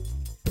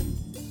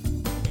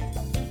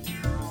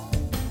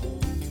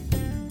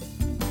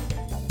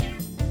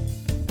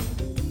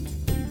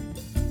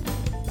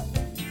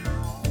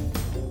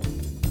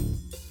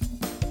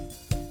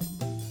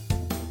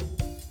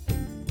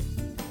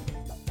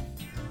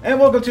And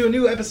welcome to a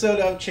new episode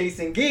of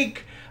Chasing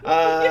Geek.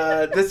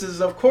 This is,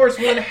 of course,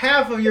 one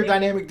half of your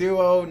dynamic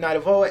duo, Night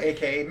of Oa,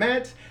 aka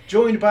Matt,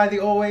 joined by the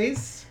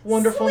always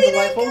wonderful and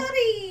delightful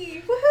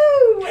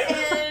Woohoo!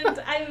 And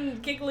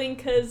I'm giggling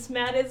because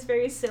Matt is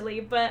very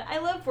silly, but I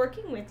love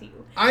working with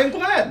you. I'm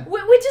glad.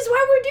 Which is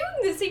why we're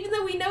doing this, even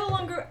though we no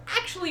longer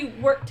actually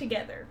work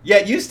together. Yeah,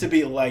 it used to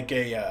be like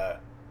a...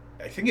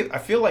 I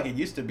feel like it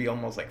used to be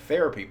almost like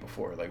therapy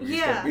before. Like we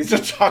used to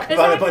talk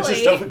about a bunch of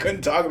stuff we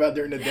couldn't talk about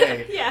during the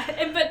day.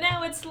 But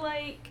now it's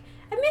like,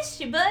 I missed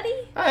you, buddy.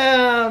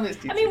 I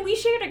missed you. I mean, we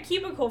shared a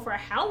cubicle for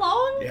how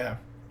long? Yeah.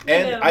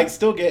 And I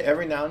still get,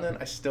 every now and then,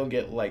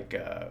 like,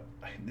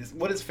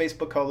 what does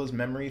Facebook call those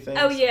memory things?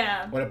 Oh,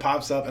 yeah. When it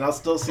pops up, and I'll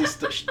still see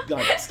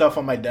stuff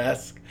on my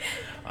desk.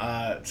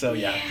 So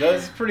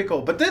it's pretty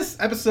cool. But this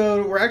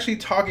episode, we're actually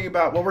talking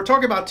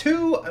about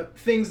two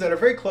things that are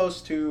very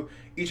close to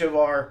each of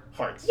our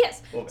hearts.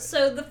 Yes.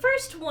 So the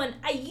first one,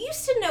 I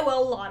used to know a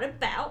lot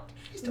about,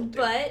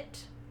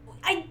 but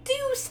I do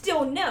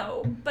still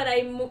know, but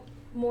I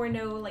more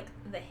know, like,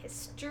 the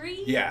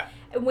history. Yeah.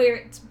 And where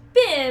it's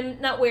been,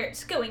 not where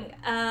it's going.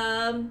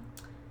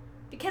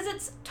 Because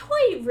it's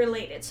toy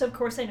related. So, of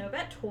course, I know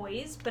about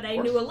toys, but I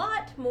knew a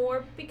lot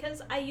more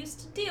because I used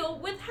to deal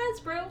with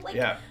Hasbro.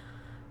 Like,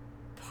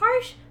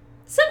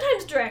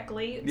 sometimes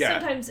directly,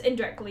 sometimes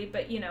indirectly,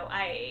 but,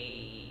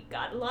 I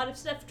got a lot of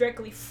stuff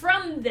directly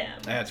from them.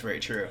 That's very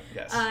true,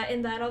 yes.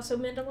 And that also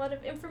meant a lot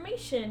of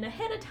information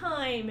ahead of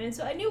time, and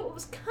so I knew what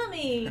was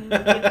coming. So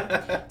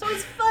it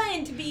was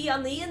fun to be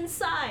on the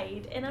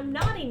inside, and I'm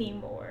not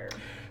anymore.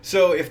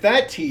 So if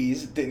that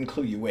tease didn't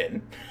clue you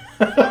in,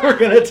 we're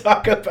gonna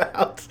talk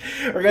about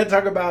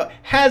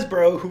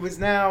Hasbro, who is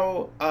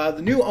now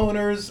the new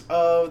owners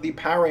of the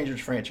Power Rangers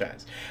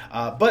franchise.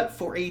 But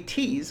for a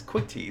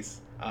quick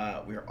tease,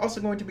 we are also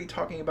going to be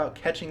talking about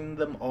catching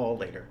them all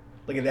later.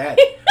 Look at that.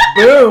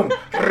 Boom.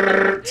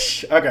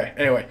 Okay.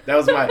 Anyway, that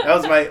was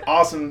my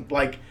awesome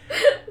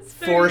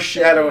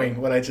foreshadowing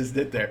what I just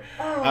did there.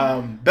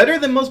 Better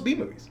than most B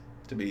movies,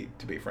 to be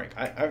frank.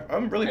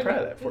 I'm really proud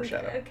of that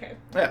foreshadow. Okay.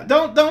 Yeah.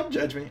 Don't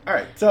judge me. All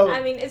right. So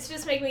I mean, it's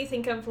just making me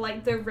think of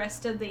like the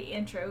rest of the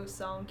intro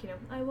song.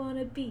 I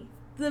wanna be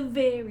the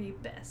very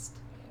best.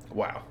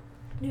 Wow.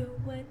 No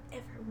one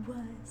ever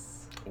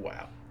was.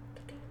 Wow.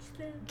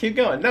 Keep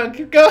going. No,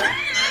 keep going.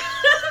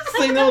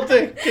 Sing the whole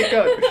thing. Keep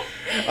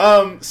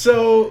going.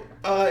 So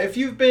if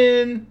you've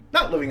been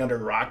not living under a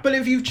rock, but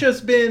if you've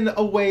just been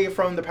away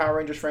from the Power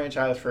Rangers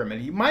franchise for a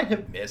minute, you might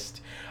have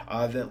missed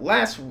that it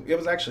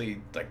was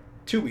actually like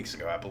 2 weeks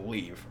ago, I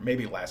believe,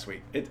 maybe last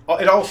week. It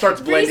all starts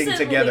blending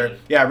together.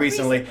 Yeah,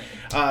 recently.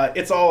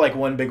 It's all like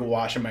one big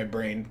wash in my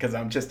brain because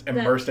I'm just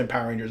immersed in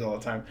Power Rangers all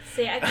the time.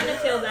 See, I kind of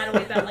feel that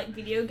way about like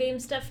video game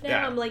stuff now.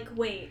 Yeah. I'm like,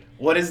 wait.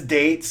 What is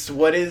dates?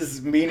 What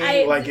is meaning?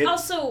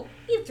 Also,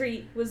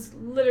 E3 was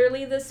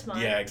literally this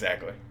month. Yeah,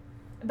 exactly.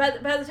 By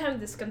the time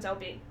this comes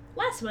out, it'll be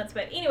last month.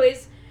 But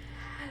anyways,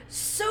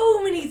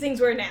 so many things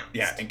were announced.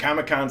 Yeah, and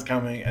Comic-Con's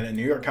coming, and then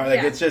New York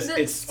Comic. It's just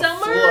it's a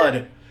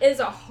flood. Is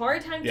a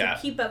hard time to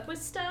keep up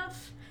with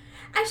stuff.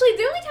 Actually,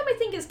 the only time I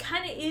think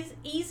is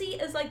easy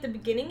is like the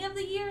beginning of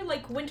the year,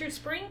 like winter,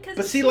 spring.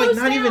 But see, like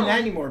not even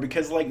that anymore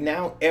because like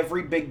now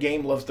every big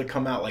game loves to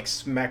come out like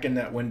smack in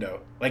that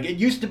window. Like it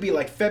used to be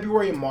like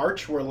February and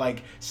March were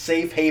like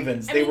safe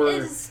havens.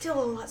 It's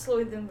still a lot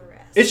slower than the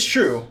rest. It's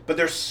true, but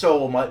there's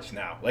so much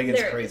now. Like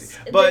it's crazy.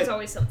 But there's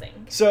always something.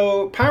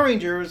 So Power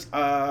Rangers,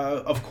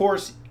 of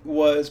course,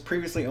 was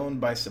previously owned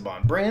by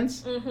Saban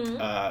Brands.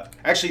 Mm-hmm.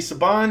 Actually,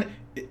 Saban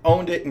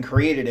owned it and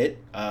created it.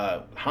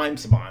 Haim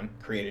Saban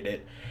created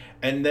it.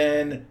 And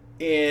then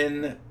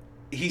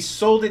he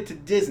sold it to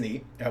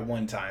Disney at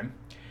one time.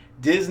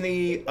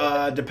 Disney,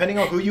 depending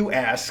on who you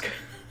ask,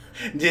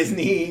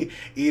 Disney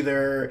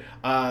either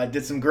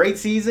did some great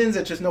seasons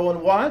that just no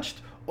one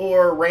watched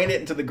or ran it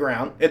into the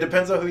ground. It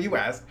depends on who you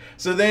ask.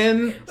 So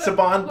then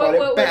Saban brought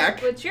it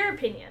back. What's your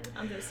opinion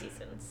on those seasons?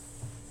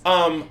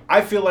 I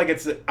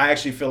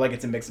actually feel like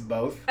it's a mix of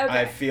both. Okay.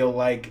 I feel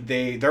like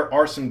there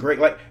are some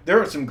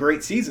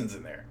great seasons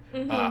in there.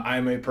 Mm-hmm.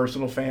 I'm a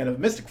personal fan of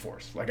Mystic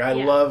Force. Like I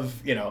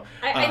love, I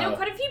know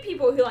quite a few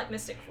people who like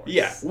Mystic Force.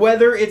 Yeah,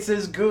 whether it's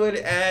as good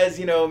as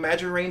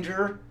Magic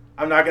Ranger,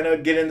 I'm not gonna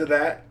get into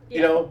that.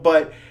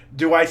 But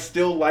do I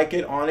still like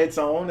it on its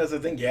own as a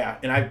thing? Yeah,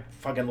 and I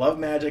fucking love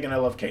Magic and I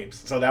love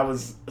capes. So I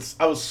was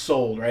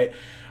sold, right?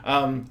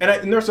 And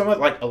there's some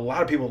like a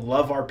lot of people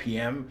love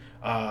RPM.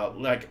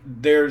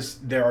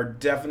 There are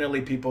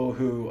definitely people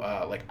who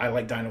I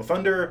like Dino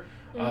Thunder.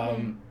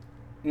 Mm-hmm.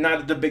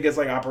 Not the biggest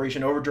like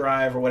Operation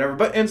Overdrive or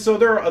whatever, and so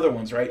there are other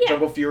ones, right? Yeah.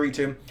 Jungle Fury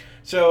too.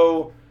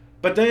 So,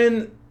 but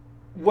then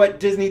what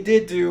Disney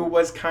did do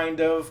was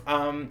kind of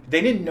they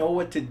didn't know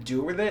what to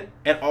do with it,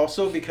 and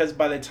also because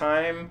by the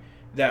time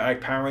that like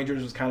Power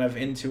Rangers was kind of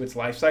into its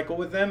life cycle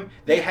with them,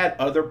 they had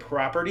other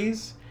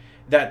properties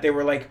that they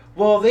were like,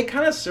 well, they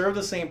kind of serve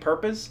the same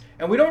purpose,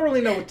 and we don't really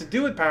know what to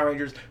do with Power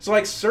Rangers. So,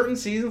 like, certain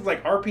seasons,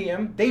 like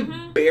RPM, they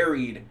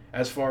buried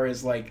as far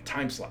as, like,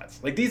 time slots.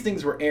 Like, these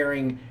things were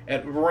airing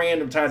at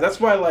random times. That's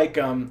why, like,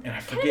 and I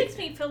forget. It kind of makes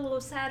me feel a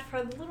little sad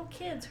for the little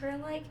kids who are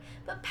like,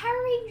 but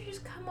Power Rangers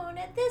come on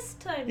at this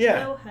time.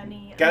 Yeah. No,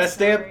 honey. Gotta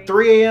stay up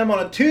 3 a.m.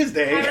 on a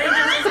Tuesday. Power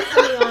Rangers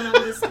isn't coming on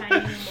this time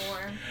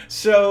anymore.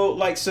 So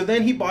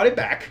then he bought it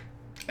back.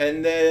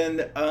 And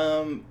then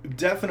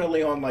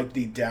definitely on, like,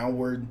 the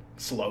downward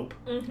slope.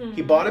 Mm-hmm.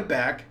 He bought it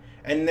back.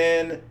 And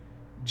then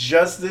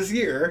just this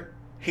year,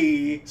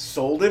 he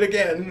sold it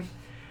again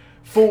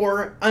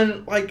for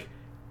an, like,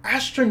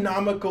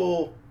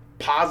 astronomical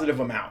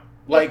positive amount.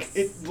 Like,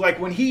 yes.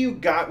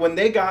 When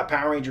they got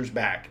Power Rangers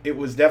back, it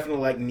was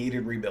definitely, like,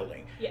 needed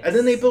rebuilding. Yes. And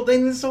then they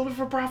sold it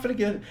for profit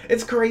again.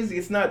 It's crazy.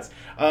 It's nuts.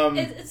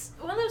 It's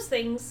one of those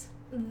things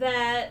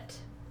that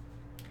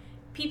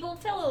people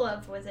fell in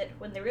love with it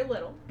when they were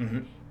little. Mm-hmm.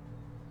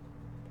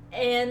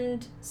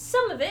 And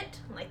some of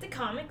it, like the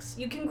comics,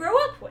 you can grow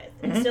up with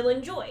and still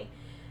enjoy.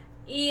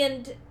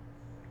 And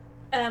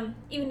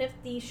even if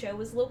the show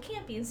was a little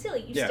campy and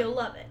silly, you still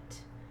love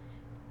it.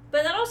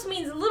 But that also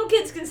means little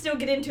kids can still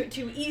get into it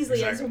too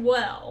easily as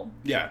well.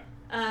 Yeah.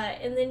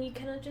 And then you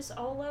kind of just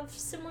all love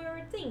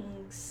similar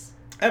things.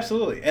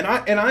 Absolutely. And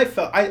I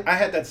felt I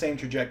had that same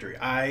trajectory.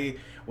 I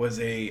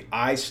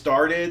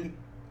started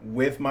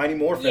with Mighty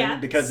Morphin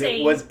because same.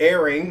 It was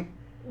airing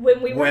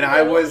when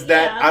I was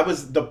I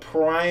was the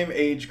prime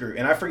age group,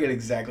 and I forget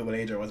exactly what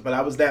age I was, but I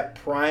was that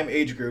prime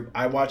age group.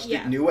 I watched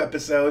the new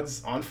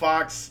episodes on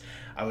Fox.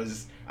 I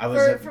was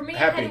for me,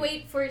 happy. I had to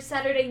wait for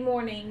Saturday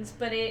mornings,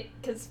 but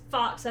because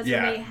Fox, that's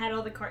when they had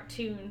all the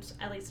cartoons,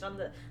 at least on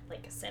the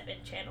 7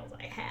 channels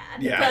I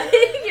had. Yeah.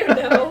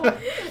 But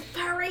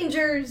Power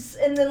Rangers,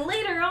 and then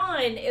later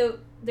on,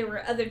 there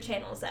were other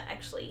channels that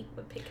actually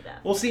would pick it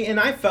up. Well, see, and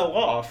I fell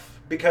off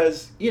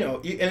because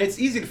and it's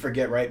easy to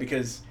forget, right?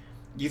 Because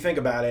you think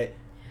about it.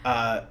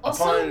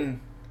 Also,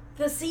 upon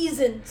the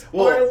seasons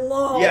are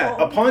long. Yeah,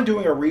 upon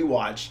doing a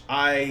rewatch,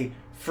 I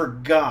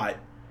forgot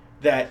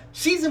that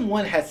season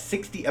 1 has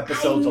 60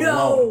 episodes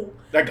alone.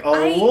 Like,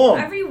 alone.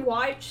 I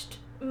rewatched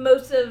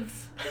most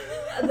of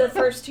the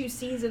first 2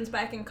 seasons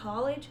back in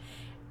college,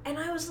 and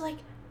I was like,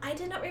 I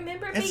did not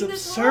remember it being this long.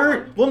 It's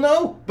absurd. Well,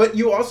 no, but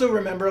you also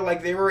remember,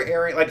 like, they were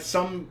airing, like,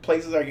 some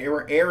places, like, they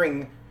were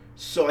airing,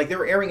 so, like, they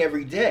were airing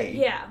every day.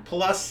 Yeah.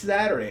 Plus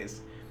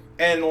Saturdays.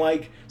 And,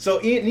 like,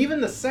 so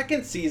even the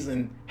second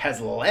season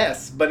has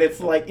less, but it's,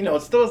 like,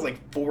 it still has,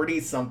 like,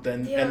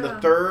 40-something. Yeah. And the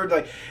third,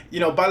 like,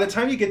 by the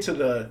time you get to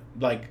the,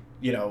 like,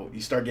 you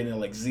start getting,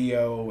 like,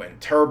 Zeo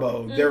and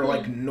Turbo, they're,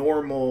 like,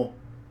 normal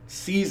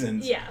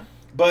seasons. Yeah.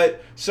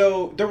 But,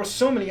 so, there were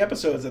so many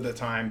episodes at the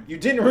time, you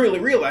didn't really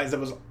realize it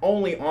was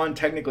only on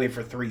technically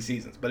for 3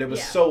 seasons, but it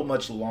was so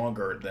much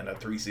longer than a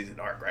 3-season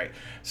arc, right?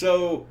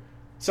 So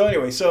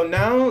anyway, so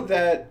now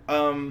that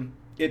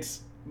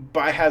it's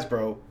by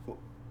Hasbro,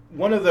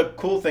 one of the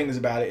cool things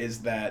about it is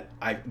that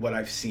what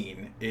I've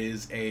seen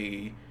is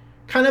a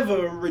kind of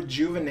a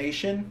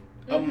rejuvenation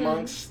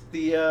amongst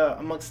the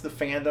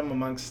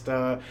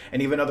fandom,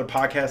 and even other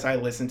podcasts I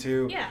listen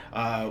to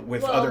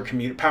with other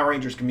Power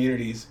Rangers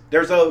communities.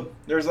 There's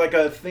like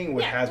a thing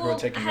with Hasbro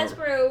taking over.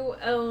 Hasbro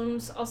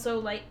owns also,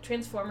 like,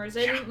 Transformers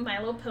and My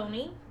Little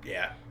Pony.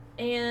 Yeah.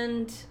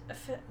 And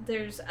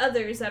there's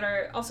others that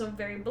are also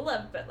very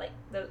beloved, but, like,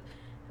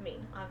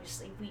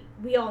 obviously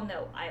we all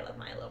know I love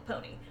My Little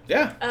Pony.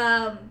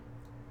 Yeah.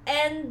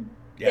 And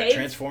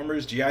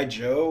Transformers, G.I.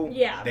 Joe.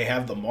 Yeah. They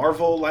have the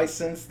Marvel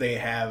license. They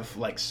have,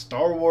 like,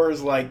 Star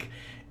Wars. Like,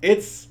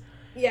 it's...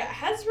 Yeah,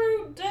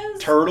 Hasbro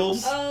does...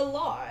 Turtles. A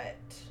lot.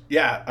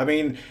 Yeah, I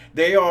mean,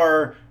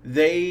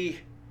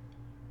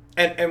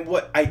 and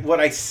what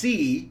I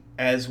see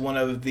as one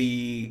of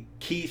the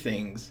key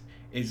things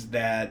is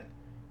that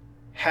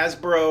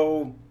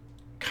Hasbro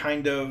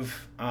kind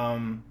of...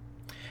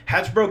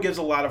 Hasbro gives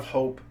a lot of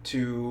hope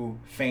to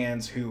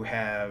fans who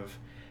have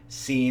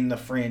seen the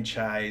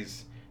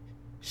franchise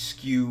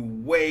skew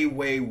way,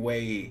 way,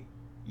 way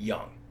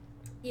young.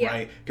 Yeah.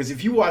 Right? Because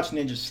if you watch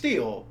Ninja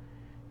Steel,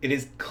 it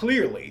is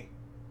clearly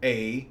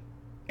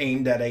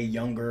aimed at a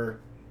younger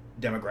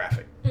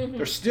demographic. Mm-hmm.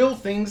 There's still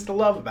things to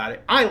love about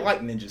it. I like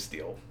Ninja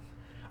Steel.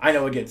 I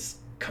know it gets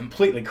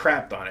completely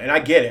crapped on it, and I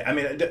get it. I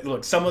mean,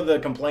 look, some of the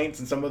complaints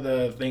and some of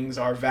the things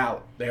are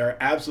valid. They are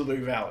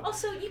absolutely valid.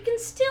 Also, you can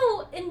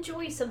still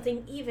enjoy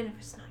something even if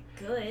it's not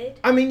good.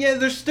 I mean, yeah,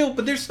 there's still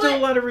a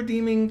lot of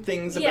redeeming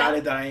things about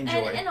it that I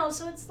enjoy. And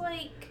also, it's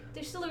like,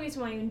 there's still a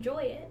reason why you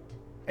enjoy it.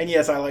 And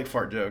yes, I like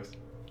fart jokes.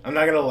 I'm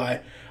not gonna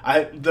lie.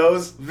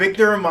 Those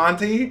Victor and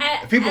Monty,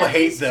 people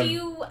hate them.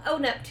 You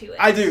own up to it.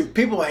 I do.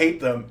 People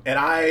hate them, and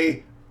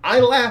I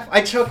laugh.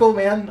 I chuckle,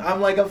 man.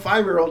 I'm like a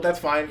 5-year-old. That's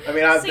fine. I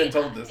mean, I've been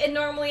told this. And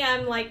normally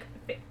I'm like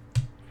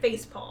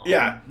facepalm.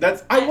 Yeah,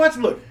 I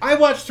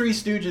watch Three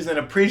Stooges and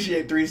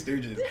appreciate Three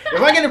Stooges.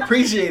 If I can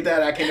appreciate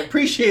that, I can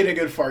appreciate a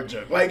good fart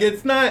joke. Like,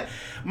 it's not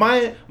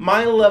my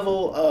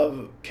level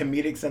of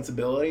comedic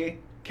sensibility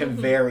can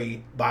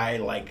vary by,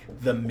 like,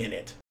 the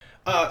minute.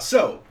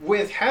 So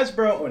with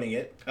Hasbro owning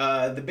it,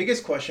 the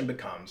biggest question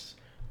becomes,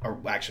 or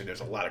actually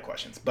there's a lot of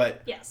questions,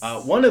 but yes.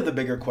 One of the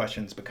bigger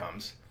questions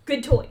becomes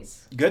good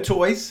toys. Good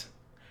toys,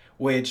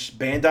 which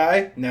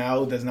Bandai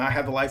now does not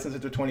have the license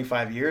after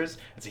 25 years.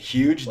 It's a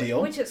huge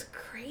deal. Which is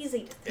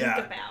crazy to think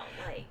about.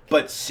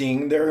 But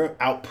seeing their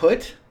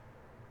output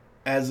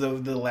as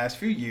of the last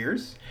few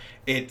years,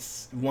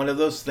 it's one of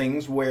those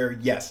things where,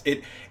 yes,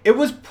 it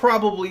was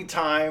probably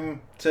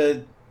time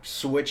to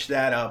switch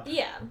that up.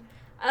 Yeah.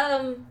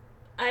 I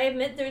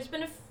admit there's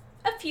been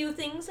a few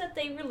things that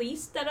they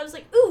released that I was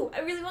like, ooh, I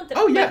really want that.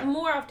 Oh, yeah. But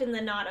more often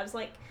than not, I was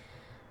like,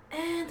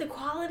 the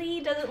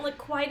quality doesn't look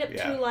quite up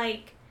to,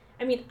 like...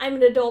 I mean, I'm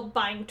an adult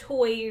buying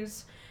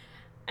toys.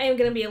 I am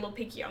going to be a little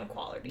picky on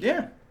quality.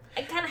 Yeah.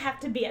 I kind of have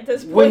to be at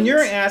this point. When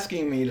you're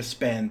asking me to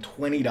spend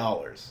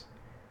 $20,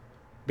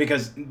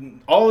 because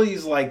all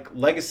these, like,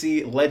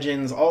 Legacy,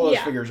 Legends, all those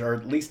figures are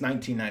at least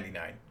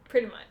 $19.99.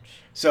 Pretty much.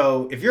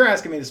 So if you're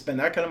asking me to spend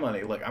that kind of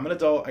money, look, I'm an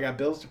adult. I got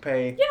bills to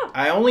pay. Yeah.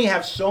 I only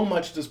have so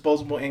much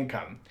disposable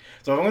income.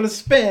 So if I'm going to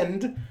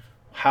spend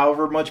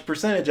however much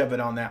percentage of it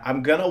on that,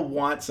 I'm going to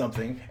want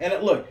something.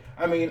 And look,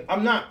 I mean,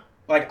 I'm not,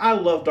 like, I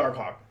love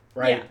Darkhawk,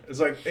 right? Yeah. It's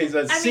like, he's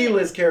a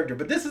C-list character.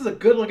 But this is a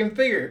good-looking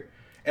figure.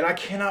 And I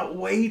cannot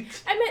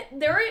wait. I mean,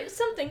 there are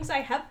some things I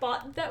have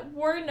bought that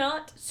were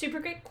not super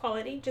great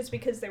quality just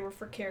because they were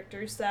for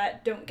characters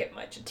that don't get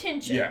much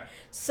attention. Yeah.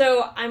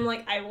 So I'm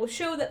like, I will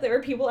show that there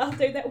are people out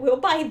there that will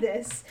buy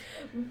this.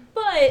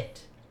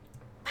 But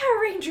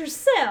Power Rangers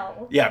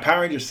sell. Yeah,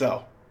 Power Rangers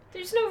sell.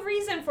 There's no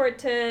reason for it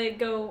to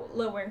go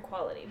lower in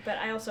quality. But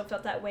I also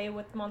felt that way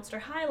with Monster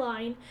High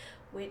line,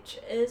 which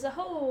is a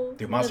whole...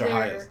 Dude, Monster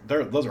High,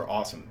 those are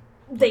awesome.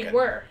 They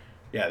were.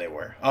 Yeah, they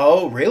were.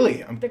 Oh,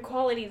 really? The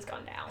quality has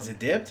gone down. Is it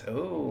dipped?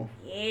 Oh.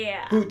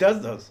 Yeah. Who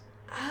does those? Is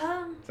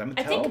that Mattel?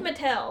 I think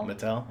Mattel.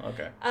 Mattel?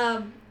 Okay.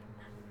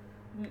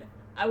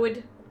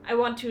 I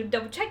want to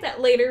double check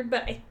that later,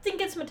 but I think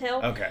it's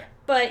Mattel. Okay.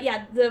 But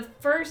yeah, the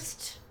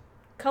first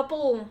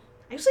couple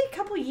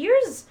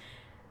years,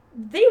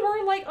 they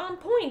were like on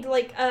point.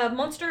 Like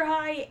Monster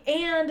High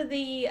and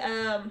the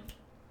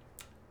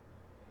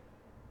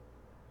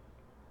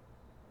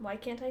why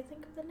can't I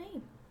think of the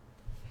name?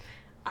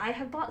 I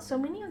have bought so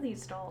many of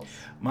these dolls.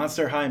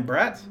 Monster High and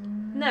Bratz?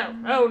 No.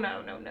 Oh,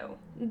 no.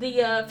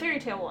 The Fairy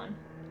Tale one.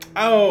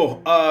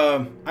 Oh,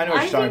 I know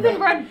what you're talking about. I've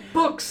even read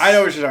books. I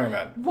know what you're talking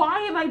about. Why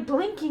am I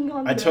blinking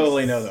on this? I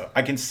totally know, though.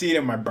 I can see it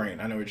in my brain.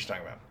 I know what you're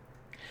talking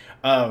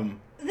about.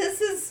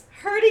 This is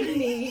hurting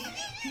me.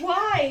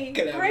 Why?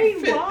 Ray,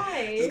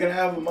 why? Just gonna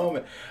have a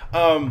moment.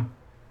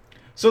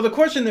 So the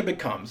question then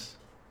becomes,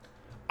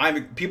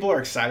 people are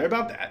excited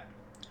about that,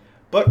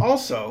 but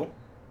also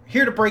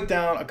here to break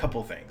down a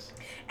couple things.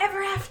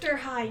 Ever After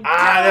High.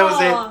 That was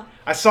it.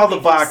 I saw the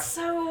box.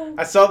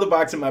 I saw the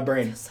box in my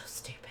brain. It so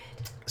stupid.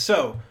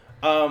 So,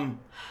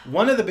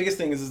 one of the biggest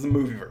things is the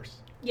movieverse.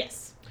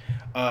 Yes.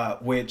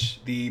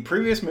 Which the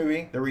previous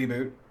movie, the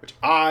reboot, which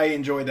I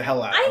enjoyed the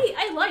hell out of.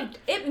 I liked.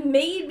 It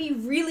made me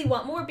really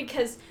want more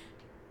because,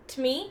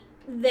 to me,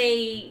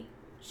 they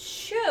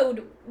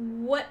showed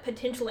what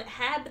potential it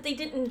had, but they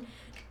didn't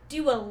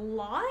do a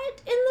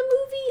lot in the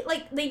movie.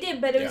 Like, they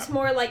did, but it was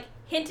more like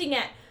hinting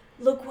at,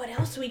 look what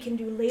else we can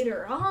do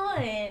later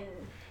on.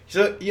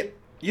 So, you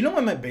know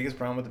what my biggest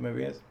problem with the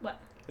movie is? What?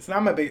 It's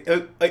not my big...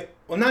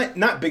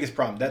 not biggest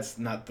problem. That's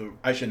not the...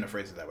 I shouldn't have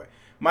phrased it that way.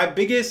 My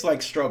biggest,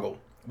 struggle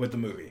with the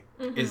movie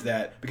is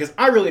that... Because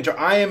I really enjoy...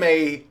 I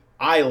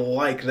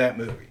like that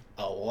movie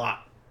a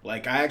lot.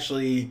 Like, I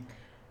actually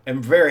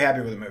am very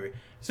happy with the movie.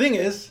 The thing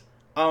is,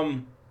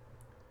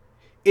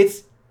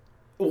 its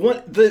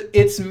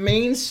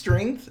main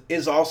strength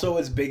is also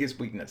its biggest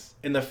weakness.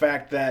 In the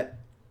fact that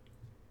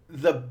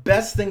the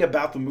best thing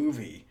about the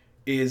movie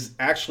is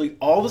actually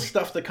all the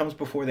stuff that comes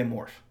before they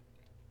morph.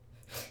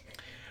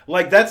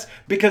 Like, that's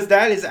because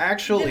that is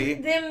actually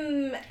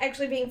them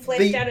actually being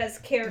fleshed out as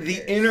characters.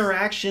 The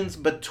interactions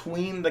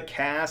between the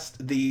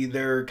cast,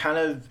 their kind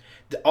of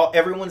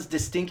everyone's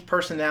distinct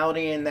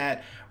personality and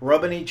that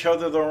rubbing each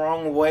other the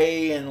wrong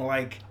way and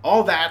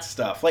all that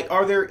stuff.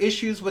 Are there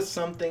issues with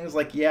some things?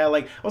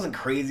 I wasn't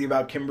crazy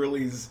about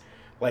Kimberly's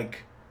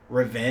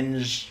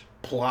revenge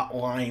plot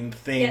line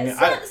thing. Yeah,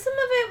 some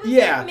of it was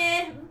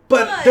meh.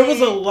 But there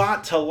was a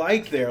lot to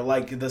like there.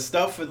 The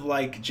stuff with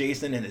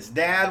Jason and his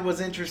dad was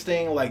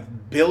interesting.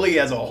 Billy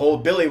as a whole.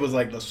 Billy was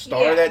the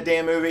star of that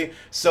damn movie.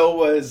 So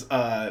was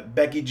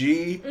Becky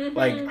G.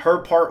 Mm-hmm. Her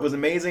part was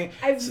amazing.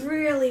 I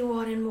really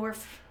wanted more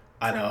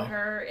from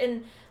her.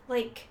 And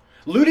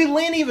Ludi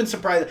Lin even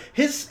surprised.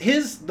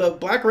 The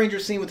Black Ranger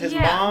scene with his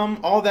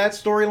mom, all that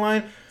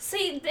storyline.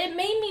 See, it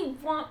made me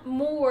want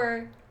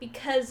more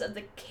because of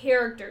the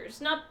characters,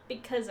 not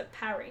because of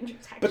Power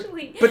Rangers,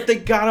 actually. But they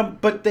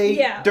got them,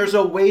 there's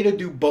a way to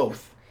do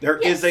both. There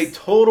is a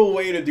total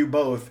way to do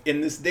both.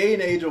 In this day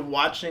and age of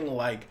watching,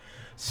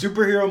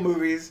 superhero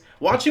movies,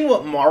 watching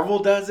what Marvel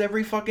does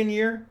every fucking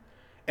year,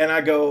 and I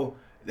go,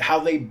 how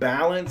they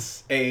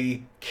balance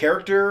a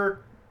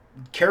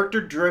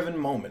character-driven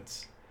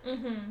moments,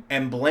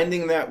 and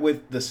blending that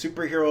with the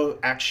superhero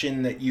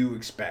action that you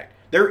expect.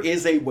 there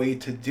is a way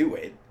to do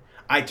it.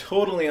 I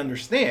totally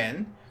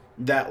understand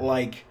that,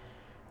 like,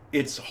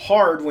 it's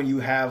hard when you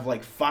have,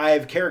 like,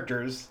 5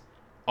 characters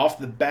off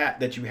the bat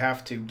that you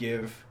have to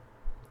give,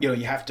 you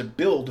have to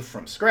build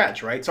from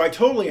scratch, right? So I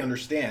totally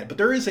understand, but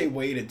there is a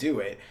way to do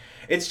it.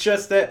 It's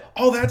just that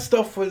all that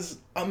stuff was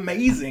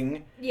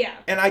amazing. Yeah.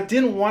 And I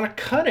didn't want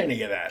to cut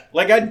any of that.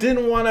 Like, I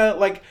didn't want to,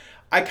 like,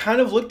 I kind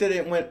of looked at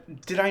it and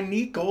went, did I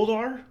need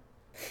Goldar?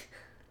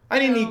 I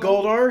didn't need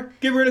Goldar.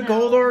 Get rid of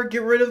Goldar.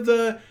 Get rid of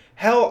the...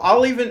 Hell,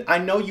 I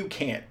know you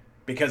can't.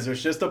 Because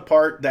there's just a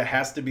part that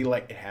has to be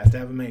like, it has to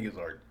have a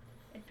Megazord.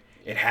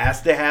 It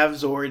has to have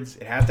Zords.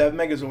 It has to have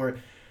Megazord.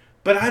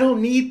 But I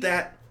don't need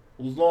that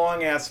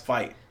long-ass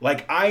fight.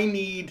 Like,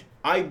 I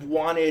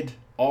wanted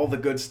all the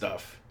good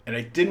stuff. And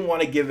I didn't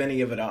want to give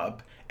any of it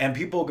up. And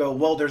people go,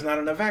 well, there's not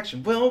enough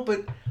action. Well,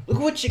 but look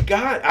what you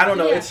got. I don't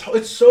know. Yeah.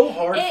 It's so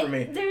hard for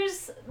me.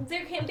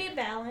 There can be a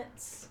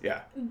balance.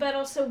 Yeah. But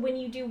also when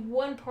you do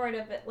one part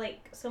of it,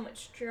 like, so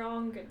much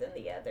stronger than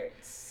the other,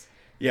 it's...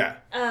 Yeah.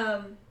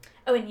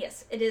 Oh, and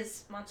yes, it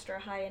is Monster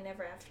High and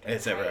Ever After.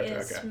 It's Ever After,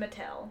 It's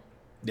Mattel.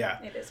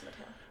 Yeah. It is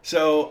Mattel.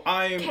 So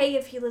Kay,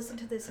 if you listen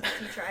to this in the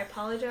future, I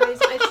apologize.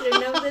 I should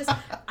have known this.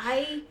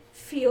 I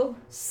feel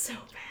so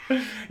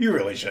bad. You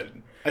really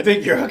shouldn't. I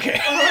think you're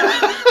okay.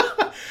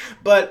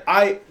 But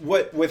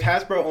with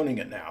Hasbro owning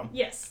it now.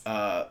 Yes.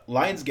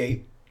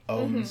 Lionsgate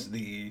owns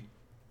the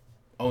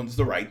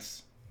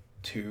rights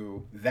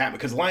to that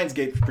because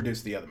Lionsgate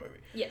produced the other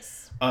movie.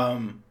 Yes.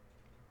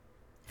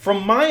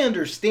 From my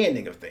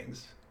understanding of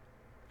things,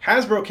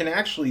 Hasbro can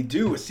actually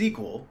do a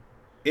sequel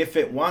if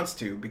it wants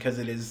to because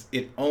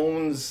it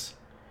owns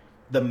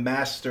the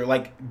master,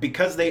 like,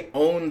 because they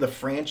own the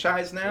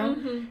franchise now.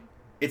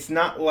 It's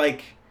not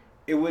like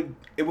it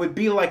would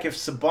be like if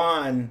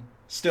Saban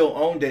still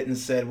owned it and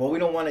said, well, we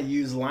don't want to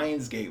use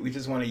Lionsgate, we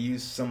just want to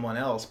use someone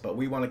else, but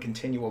we want to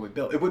continue what we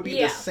built. It would be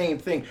the same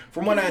thing.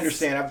 From what I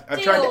understand,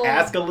 I've tried to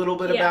ask a little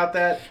bit about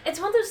that. It's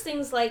one of those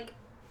things like...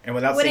 And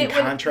without seeing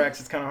contracts,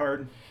 it's kind of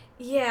hard.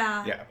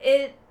 Yeah.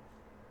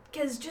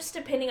 Because just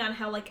depending on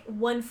how, like,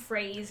 one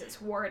phrase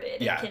is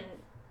worded, it can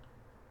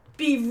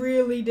be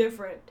really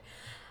different.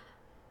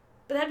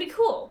 But that'd be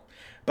cool.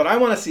 But I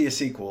want to see a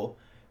sequel.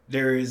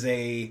 There is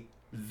a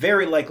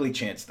very likely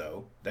chance,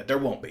 though, that there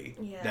won't be.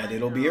 Yeah, that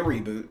it'll be a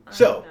reboot.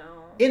 So,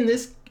 in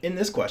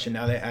this question,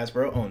 now that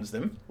Hasbro owns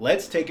them,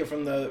 let's take it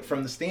from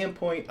the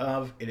standpoint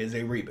of it is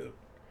a reboot.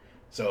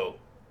 So,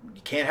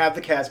 you can't have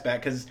the cast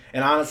back, and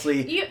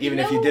honestly, even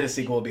if you did a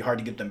sequel, it'd be hard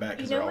to get them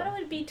back. You know what I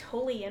would be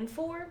totally in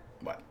for?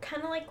 What?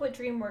 Kind of like what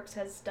DreamWorks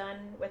has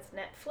done with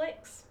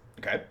Netflix.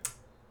 Okay.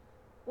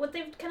 What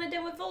they've kind of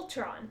done with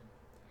Voltron.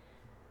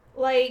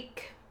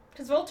 Like,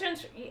 because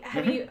Voltron's...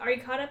 Are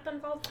you caught up on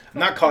Voltron? I'm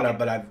not caught up,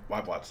 but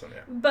I've watched them,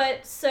 yeah.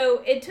 But,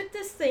 so, it took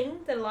this thing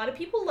that a lot of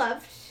people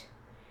loved,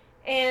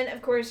 and,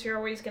 of course, you're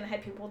always going to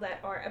have people that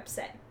are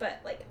upset, but,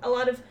 like, a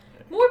lot of...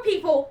 More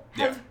people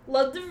have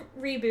loved the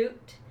reboot,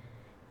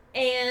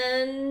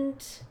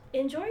 and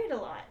enjoy it a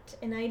lot,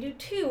 and I do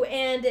too,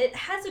 and it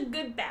has a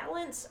good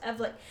balance of,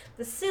 like,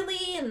 the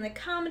silly and the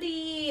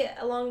comedy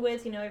along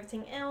with,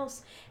 everything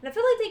else, and I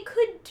feel like they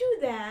could do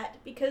that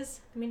because,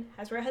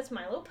 Hasbro has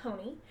My Little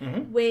Pony,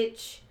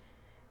 which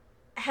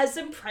has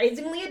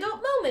surprisingly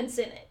adult moments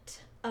in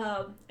it.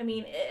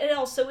 It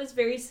also is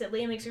very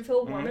silly and makes you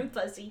feel warm and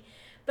fuzzy,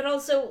 but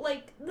also,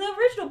 like, the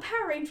original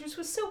Power Rangers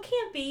was so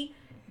campy,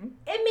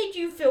 it made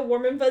you feel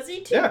warm and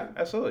fuzzy too. Yeah,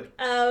 absolutely.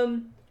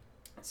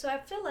 So I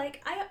feel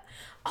like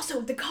also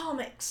the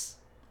comics.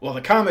 Well, the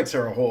comics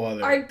are a whole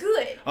other... Are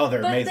good. Oh, they're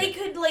amazing. But they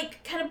could,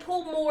 like, kind of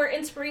pull more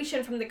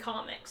inspiration from the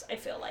comics, I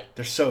feel like.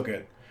 They're so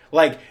good.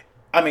 Like,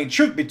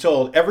 truth be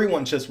told,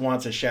 everyone just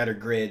wants a Shattered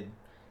Grid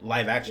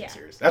live-action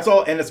series. That's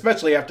all, and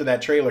especially after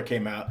that trailer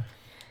came out,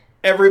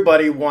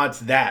 everybody wants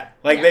that.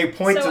 Like, they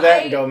point to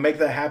that and go, make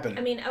that happen.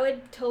 I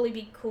would totally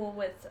be cool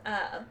with,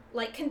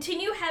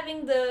 continue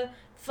having the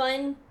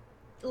fun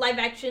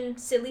live-action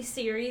silly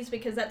series,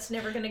 because that's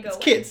never going to go away.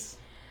 Kids.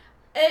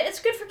 It's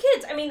good for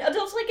kids.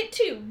 Adults like it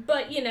too,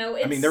 but,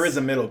 it's... there is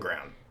a middle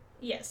ground.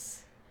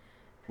 Yes.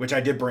 Which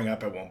I did bring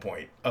up at one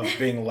point, of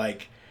being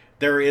like,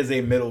 there is a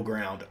middle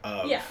ground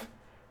of... Yeah.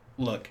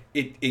 Look,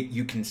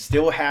 you can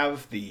still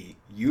have the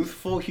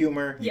youthful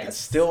humor. You can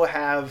still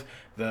have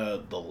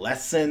the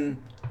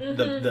lesson,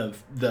 the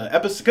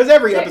episode... Because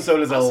every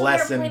episode is a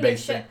lesson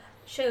based thing.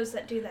 Shows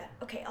that do that.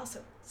 Okay, also,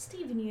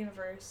 Steven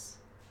Universe...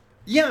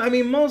 Yeah,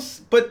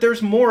 but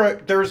there's more,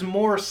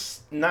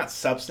 not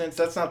substance,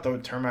 that's not the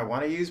term I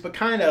want to use, but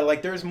kind of,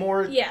 like, there's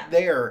more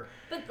there.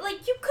 But,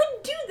 like, you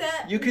could do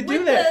that. You could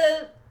do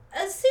that.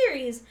 A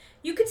series.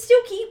 You could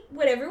still keep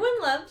what everyone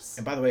loves.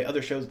 And by the way,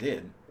 other shows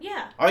did.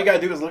 Yeah. All you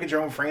gotta do is look at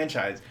your own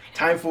franchise.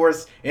 Time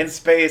Force, In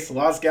Space,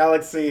 Lost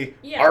Galaxy,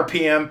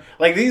 RPM.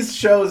 Like, these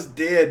shows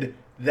did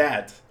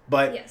that,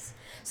 but... Yes.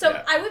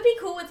 So, I would be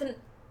cool with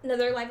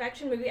another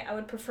live-action movie. I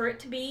would prefer it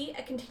to be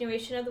a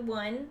continuation of the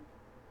one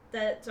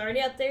that's already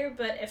out there,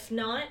 but if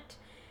not,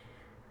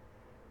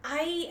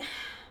 I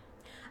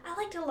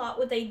liked a lot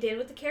what they did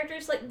with the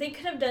characters. Like, they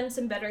could have done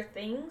some better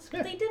things,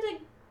 but they did a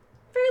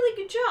fairly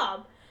good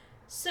job.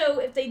 So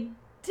if they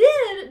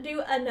did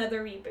do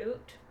another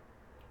reboot,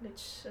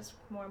 which is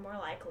more and more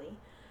likely,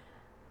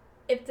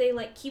 if they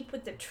like keep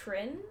with the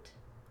trend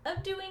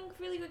of doing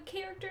really good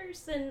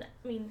characters, then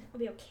I mean I'll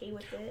be okay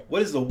with it.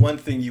 What is the one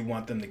thing you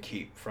want them to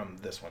keep from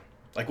this one?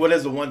 Like, what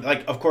is the one?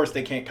 Like, of course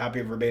they can't copy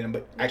it verbatim,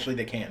 but actually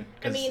they can.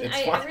 I mean,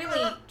 I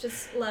really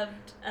just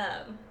loved,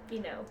 the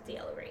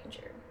Yellow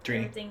Ranger.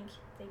 Trini. Everything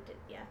they did,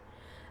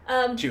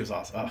 yeah. She was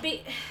awesome. Oh.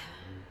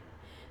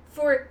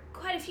 For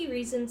quite a few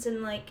reasons,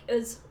 and like it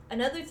was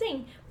another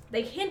thing.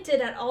 They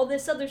hinted at all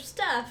this other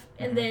stuff,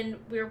 and then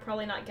we were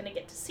probably not going to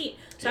get to see it.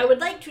 So I would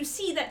like to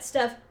see that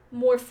stuff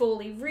more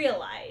fully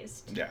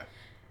realized. Yeah.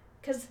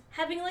 Because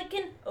having like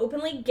an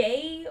openly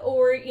gay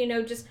or,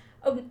 just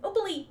an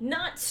openly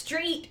not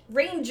straight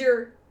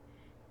Ranger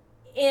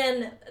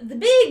in the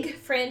big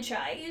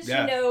franchise,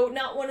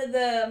 not one of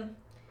the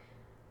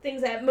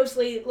things that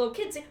mostly little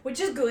kids see, which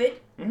is good.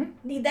 Mm-hmm.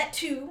 Need that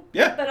too.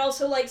 Yeah. But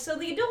also like, so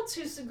the adults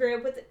who grew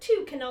up with it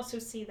too can also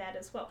see that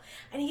as well.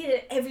 I need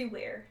it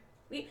everywhere.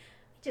 We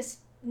just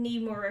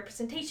need more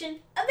representation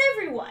of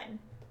everyone.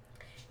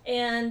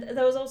 And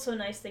that was also a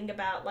nice thing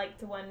about, like,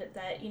 the one that,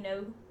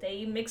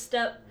 they mixed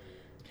up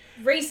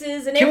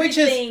races and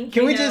everything.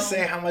 Can we just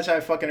say how much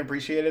I fucking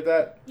appreciated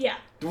that? Yeah.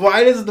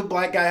 Why does the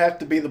black guy have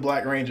to be the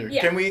Black Ranger?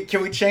 Yeah. Can we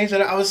change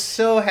that? I was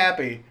so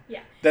happy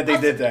that they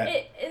did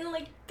that. And,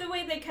 like, the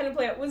way they kind of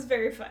play it was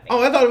very funny.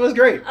 Oh, I thought it was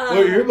great.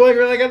 You're Black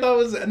Ranger? Like, I thought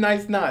it was a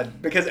nice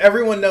nod. Because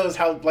everyone knows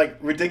how, like,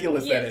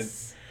 ridiculous that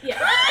is. Yeah.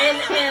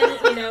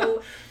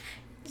 And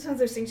some of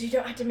those things you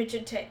don't have to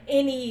mention to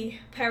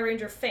any Power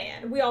Ranger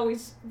fan. We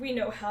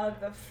know how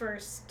the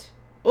first...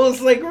 Well,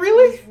 it's like,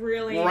 really?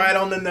 Really... Right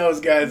on the nose,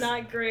 guys.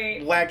 Not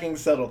great. Lacking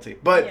subtlety.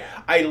 But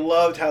I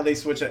loved how they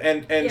switched it.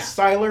 And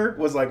Sylar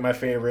was, like, my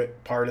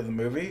favorite part of the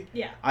movie.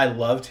 Yeah. I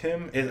loved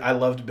him. I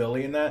loved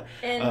Billy in that.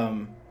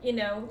 And, we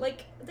don't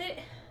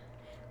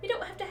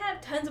have to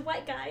have tons of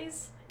white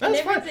guys.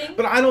 That's fine.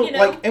 But I don't,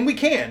 and we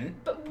can.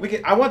 But we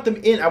can. I want them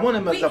in. I want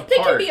them as a part. They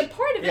can be a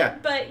part of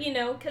it, but,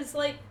 because,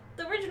 like...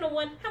 The original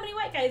one, how many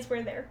white guys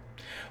were there?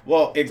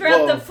 Well,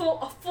 throughout the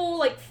full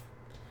like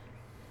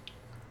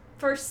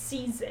first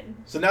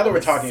season. So now that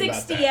we're talking about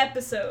that, 60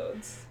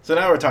 episodes. So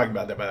now we're talking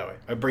about that. By the way,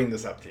 I bring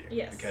this up to you,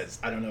 yes, because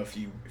I don't know if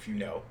you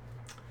know,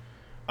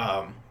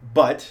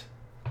 but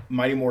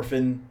Mighty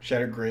Morphin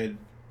Shattered Grid,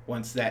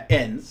 once that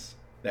ends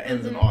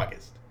in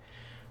August.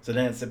 So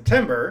then in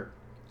September,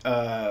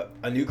 a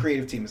new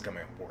creative team is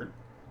coming on board,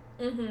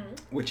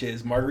 which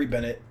is Marguerite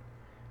Bennett,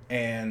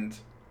 and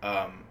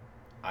I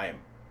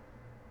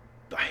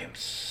am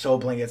so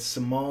blank. It's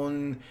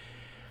Simone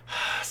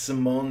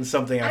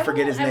something. I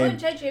forget his name. I wouldn't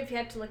judge you if you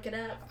had to look it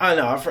up. I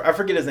know. I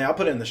forget his name. I'll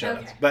put it in the show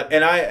notes. But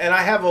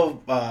I have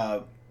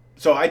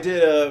so I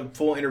did a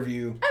full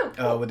interview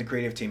with the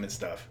creative team and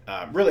stuff.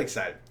 Really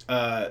excited.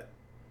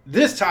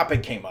 This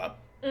topic came up.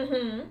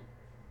 Mm-hmm.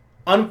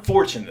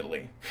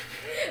 Unfortunately.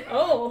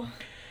 Oh.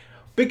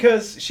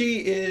 Because she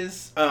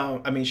is.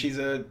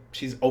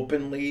 She's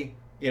openly,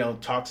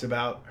 talks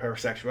about her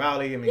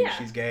sexuality.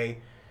 She's gay.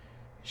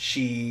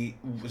 She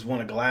was won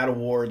a GLAAD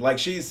award. Like,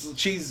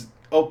 she's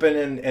open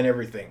and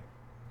everything.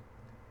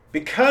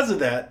 Because of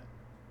that,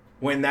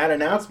 when that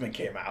announcement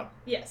came out,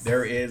 yes,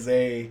 there is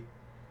a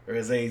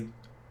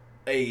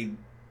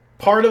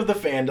part of the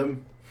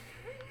fandom,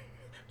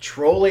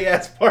 trolly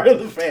ass part of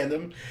the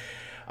fandom,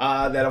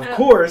 that of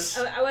course.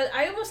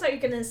 I almost thought you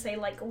were gonna say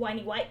like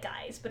whiny white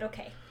guys, but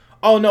okay.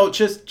 Oh no,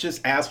 just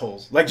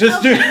assholes. Like,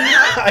 just dude,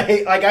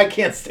 I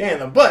can't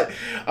stand them. But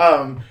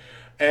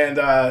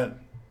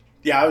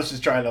yeah, I was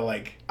just trying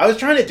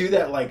to do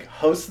that, like,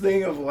 host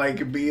thing of,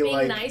 like, be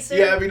like... nicer?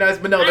 Yeah, be nice,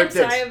 but no, they're dicks.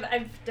 Sorry,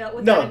 I've dealt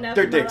with that enough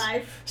in my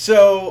life.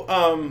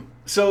 So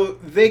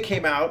they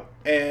came out,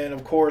 and,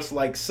 of course,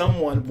 like,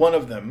 one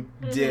of them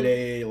did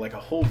a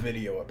whole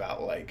video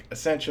about, like,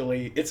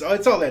 essentially... It's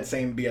all that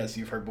same BS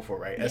you've heard before,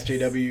 right? Yes.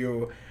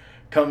 SJW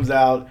comes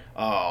out,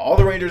 all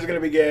the Rangers are going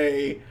to be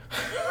gay.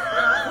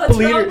 What's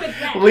wrong with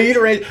that?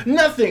 Leader Ranger...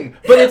 Nothing!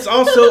 But it's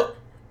also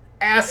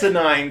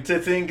asinine to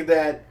think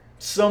that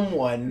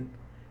someone,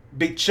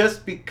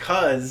 just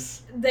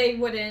because they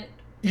wouldn't,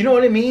 you know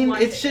what I mean?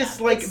 It's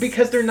just like,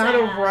 because they're not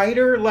a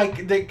writer,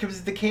 like they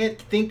can't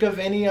think of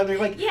any other,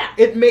 like,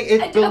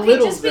 it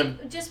belittles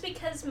them. Just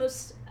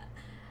because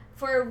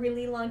for a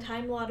really long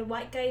time, a lot of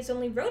white guys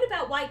only wrote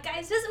about white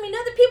guys doesn't mean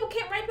other people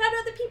can't write about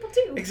other people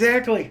too.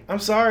 Exactly. I'm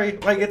sorry.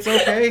 Like, it's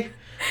okay.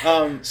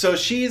 So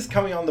she's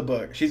coming on the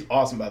book. She's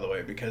awesome, by the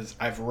way, because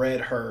I've read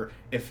her.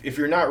 If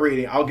you're not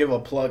reading, I'll give a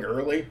plug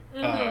early.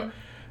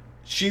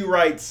 She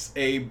writes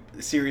a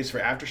series for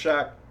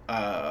Aftershock,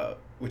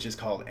 which is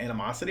called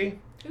Animosity.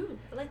 Ooh,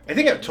 I like that. I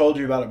think I've told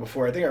you about it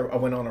before. I think I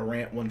went on a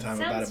rant one time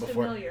about it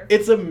before. Familiar.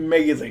 It's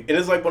amazing. It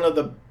is like one of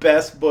the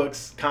best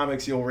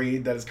comics you'll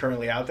read that is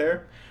currently out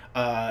there.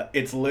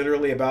 It's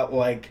literally about,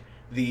 like,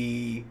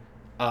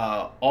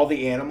 all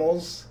the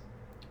animals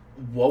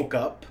woke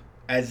up,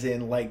 as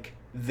in, like,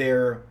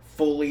 they're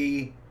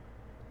fully...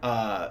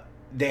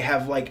 they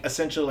have, like,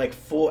 essentially, like,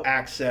 full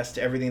access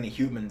to everything that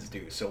humans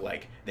do. So,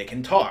 like, they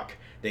can talk.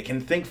 They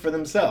can think for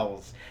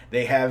themselves.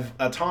 They have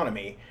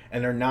autonomy,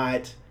 and they're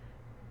not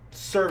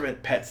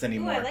servant pets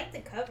anymore. Ooh, I like the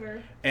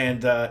cover.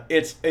 And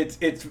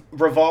it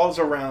revolves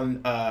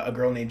around a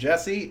girl named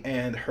Jessie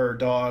and her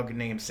dog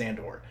named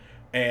Sandor,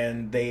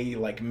 and they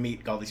like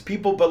meet all these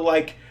people, but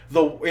like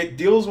it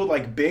deals with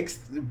like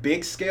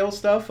big scale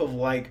stuff of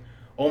like,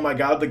 oh my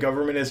god, the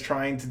government is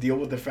trying to deal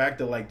with the fact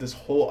that like this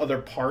whole other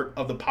part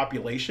of the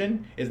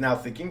population is now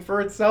thinking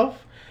for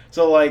itself.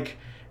 So like,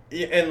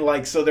 and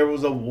like, so there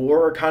was a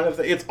war kind of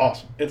thing. It's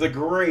awesome. It's a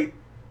great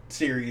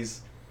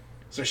series.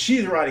 So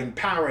she's writing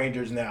Power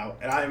Rangers now,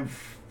 and I'm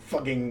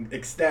fucking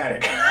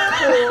ecstatic.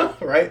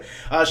 Right?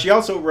 She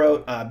also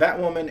wrote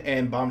Batwoman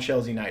and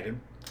Bombshells United.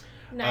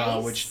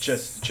 Nice. Which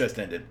just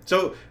ended.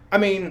 So, I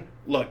mean,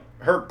 look,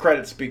 her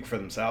credits speak for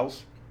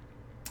themselves.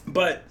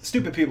 But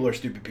stupid people are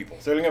stupid people.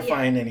 So they're going to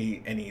find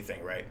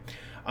anything, right?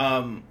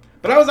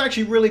 But I was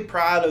actually really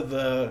proud of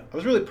the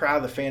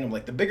fandom.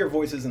 Like, the bigger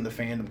voices in the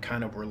fandom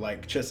kind of were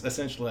like, just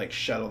essentially like,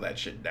 shuttle that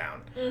shit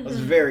down. Mm-hmm. I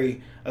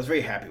was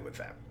very happy with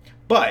that.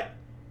 But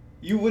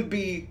you would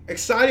be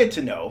excited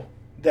to know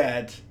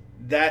that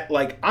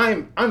like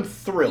I'm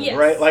thrilled, yes.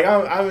 Right? Like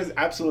I was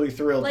absolutely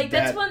thrilled. Like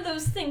that's one of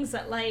those things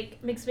that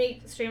like makes me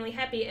extremely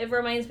happy. It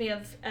reminds me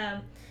of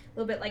a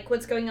little bit like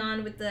what's going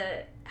on with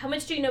the. How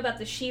much do you know about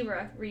the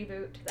She-Ra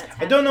reboot?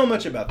 I don't know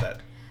much about that.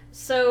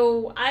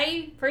 So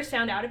I first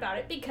found out about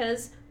it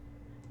because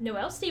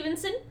Noelle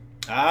Stevenson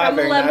from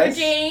Lumberjanes,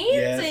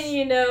 nice. And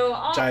you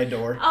know,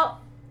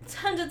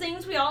 tons of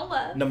things we all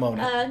love.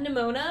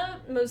 Nimona,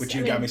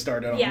 which got me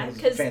started on. Yeah,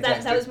 because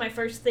that was my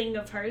first thing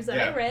of hers that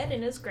I read,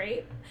 and it's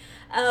great.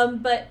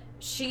 But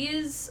she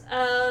is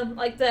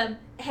like the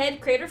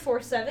head creator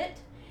force of it,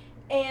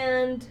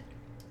 and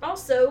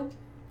also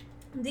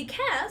the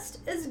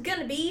cast is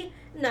gonna be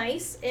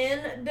nice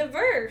and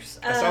diverse.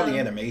 I saw the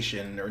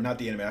animation, or not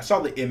the animation. I saw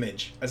the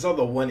image. I saw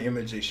the one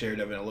image they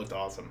shared of it, and it looked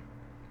awesome.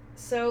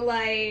 So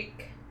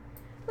like.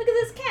 Look at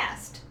this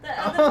cast. The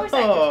voice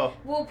actors.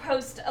 We'll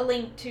post a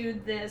link to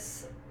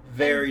this.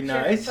 Very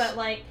nice. But,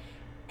 like,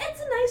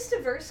 it's a nice,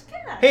 diverse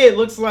cast. Hey, it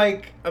looks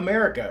like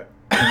America.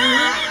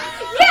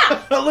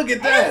 Yeah. Look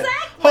at that.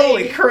 Exactly.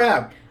 Holy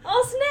crap.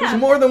 Oh, snap.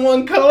 There's more than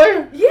one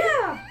color?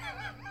 Yeah.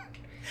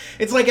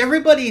 It's like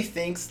everybody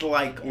thinks,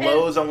 like,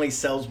 Lowe's only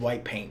sells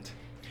white paint.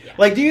 Yeah.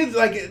 Like,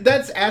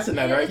 that's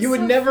asinine, right? You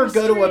would never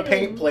go to a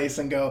paint place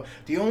and go,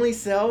 do you only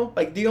sell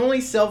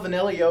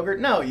vanilla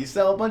yogurt? No, you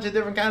sell a bunch of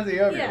different kinds of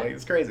yogurt. Yeah. Like,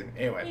 it's crazy.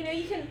 Anyway. You know,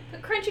 you can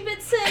put crunchy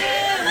bits in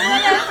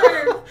it,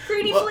 whatever,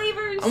 fruity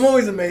flavors. I'm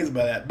always amazed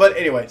by that. But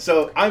anyway,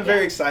 so I'm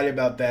very excited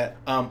about that.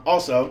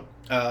 Also,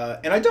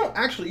 and I don't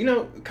actually,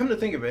 come to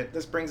think of it,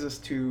 this brings us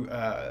to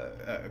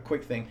a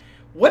quick thing.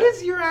 What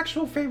is your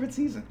actual favorite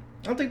season?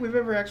 I don't think we've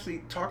ever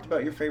actually talked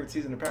about your favorite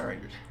season of Power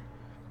Rangers.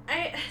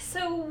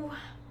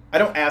 I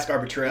don't ask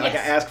arbitrarily. Yes.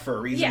 Like, I ask for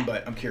a reason,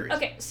 but I'm curious.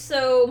 Okay,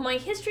 so my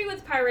history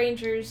with Power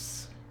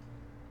Rangers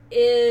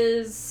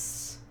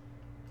is...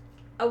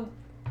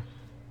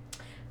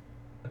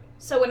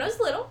 So when I was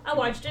little, I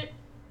watched it.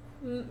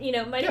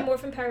 Mighty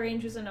Morphin Power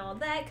Rangers and all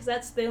that, because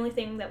that's the only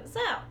thing that was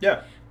out.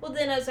 Yeah. Well,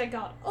 then as I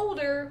got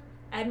older,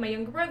 I had my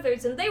younger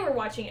brothers, and they were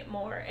watching it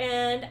more,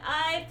 and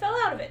I fell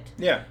out of it.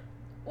 Yeah.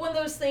 One of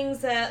those things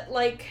that,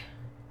 like...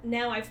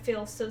 Now I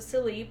feel so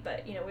silly,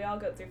 but, we all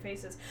go through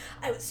phases.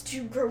 I was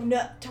too grown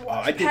up to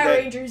watch Power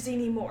Rangers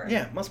anymore.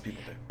 Yeah, most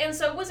people do. And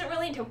so it wasn't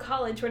really until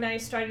college when I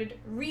started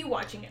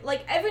rewatching it.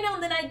 Like, every now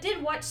and then I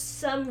did watch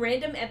some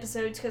random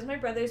episodes because my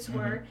brothers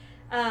were.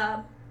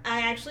 I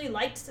actually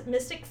liked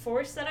Mystic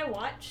Force that I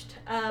watched.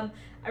 I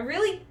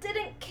really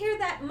didn't care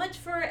that much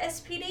for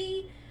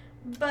SPD,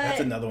 but...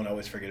 That's another one I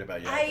always forget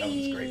about. Yeah, that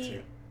was great,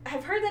 too.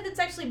 I've heard that it's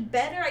actually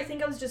better. I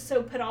think I was just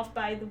so put off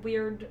by the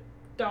weird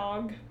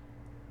dog...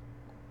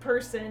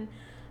 person.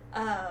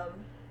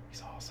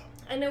 He's awesome.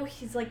 I know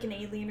he's like an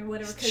alien or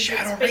whatever.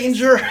 Shadow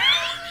Ranger.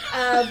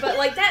 But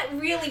like that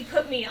really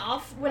put me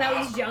off when I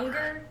was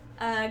younger.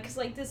 Because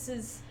like this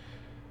is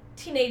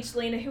teenage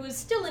Lena who was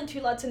still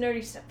into lots of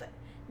nerdy stuff, but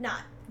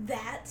not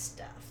that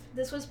stuff.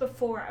 This was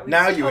before I was.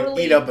 Now you would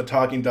eat up a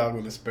talking dog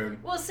with a spoon.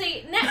 Well,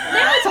 see, now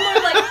it's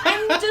more like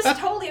I'm just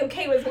totally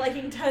okay with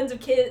liking tons of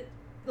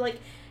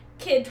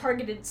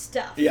kid-targeted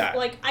stuff. Yeah.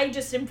 Like, I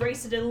just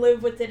embrace it and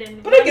live with it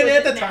and... But I get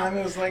it at the time.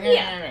 It was like... When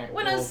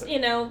I was, I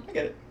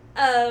get it.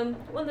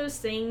 One of those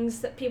things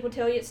that people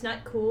tell you it's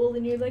not cool,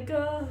 and you're like,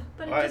 oh,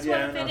 but I just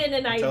want to fit in,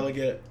 and I totally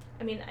get it.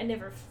 I mean, I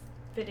never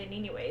fit in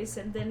anyways,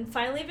 and then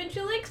finally,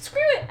 eventually, like, screw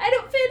it, I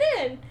don't fit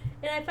in!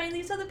 And I find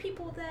these other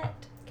people that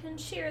can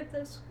share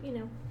those,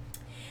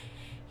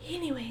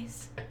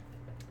 Anyways,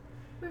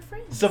 we're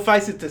friends.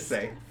 Suffice it to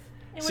say...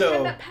 And we're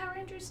talking about Power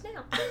Rangers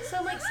now.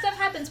 So, like, stuff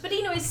happens. But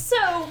anyways,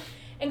 so,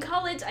 in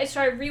college, I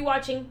started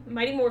rewatching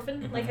Mighty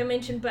Morphin, like I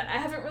mentioned, but I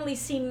haven't really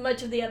seen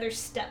much of the other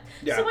stuff.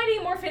 Yeah. So Mighty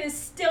Morphin is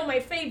still my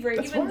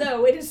favorite, even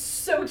though it is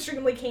so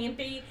extremely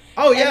campy.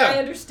 Oh, yeah. And I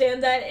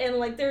understand that, and,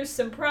 like, there's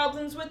some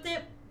problems with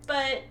it,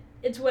 but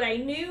it's what I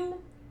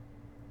knew,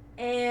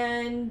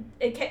 and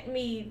it kept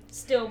me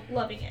still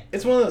loving it.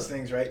 It's one of those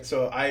things, right?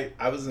 So I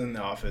was in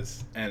the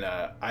office, and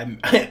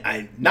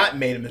I not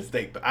made a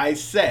mistake, but I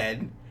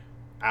said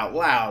out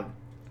loud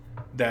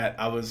that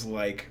I was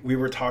like, we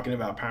were talking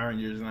about Power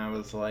Rangers, and I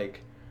was like,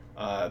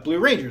 Blue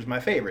Ranger's my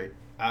favorite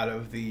out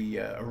of the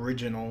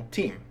original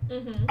team.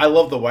 Mm-hmm. I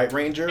love the White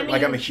Ranger. I mean,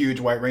 like, I'm a huge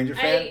White Ranger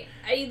fan.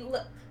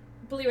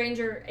 Blue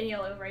Ranger and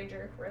Yellow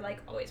Ranger were, like,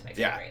 always my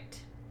favorite. Yeah.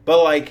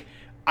 But, like,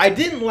 I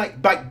didn't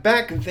like,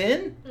 back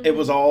then, it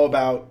was all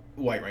about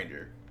White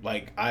Ranger.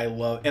 Like, I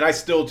love, and I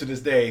still to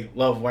this day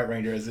love White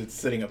Ranger as it's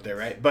sitting up there,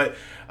 right? But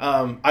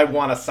I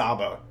want a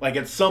Saba. Like,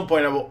 at some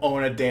point I will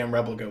own a damn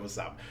replica of a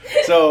Saba.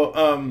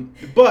 So,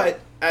 but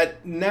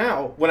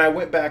now, when I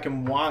went back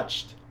and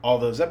watched all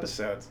those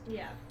episodes,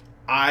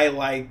 I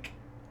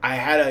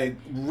had a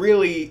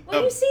really...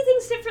 Well, you see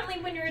things differently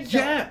when you're a adult.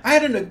 Yeah, I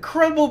had an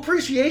incredible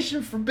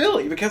appreciation for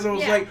Billy, because I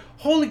was like,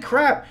 holy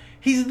crap,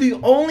 he's the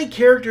only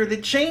character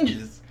that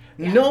changes.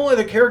 Yeah. No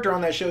other character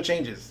on that show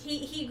changes.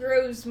 He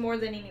grows more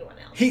than anyone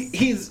else.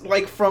 He's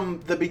like,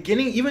 from the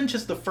beginning, even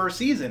just the first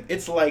season,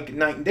 it's like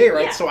night and day,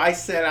 right? Yeah. So I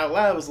said out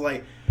loud, I was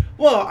like,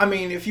 well, I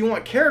mean, if you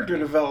want character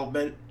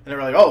development, and they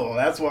were like, oh, well,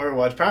 that's why we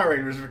watch Power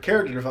Rangers for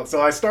character development.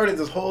 So I started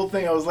this whole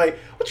thing. I was like,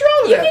 what's wrong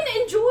with that? You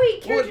can enjoy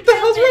character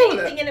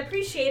development and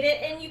appreciate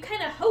it, and you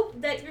kind of hope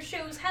that your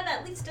shows have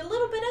at least a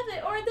little bit of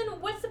it, or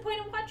then what's the point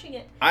of watching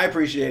it? I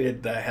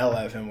appreciated the hell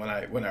out of him when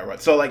I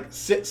watched. So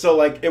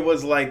it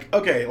was like,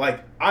 okay,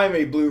 like, I'm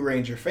a Blue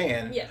Ranger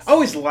fan. Yes. I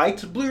always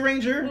liked Blue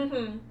Ranger.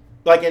 Mm-hmm.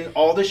 Like, in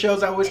all the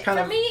shows, I always kind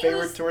of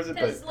favored towards it.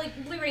 But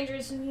like, Blue Ranger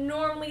is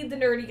normally the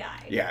nerdy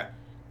guy. Yeah.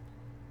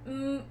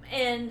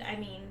 And, I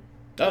mean...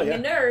 being a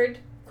nerd,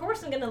 of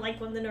course I'm going to like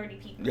one of the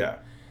nerdy people. Yeah.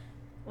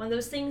 One of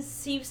those things,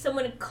 see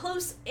someone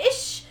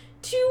close-ish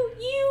to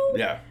you.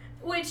 Yeah.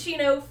 Which,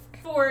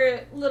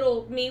 for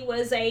little me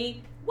was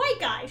a white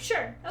guy,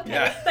 sure. Okay.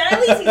 Yeah. But at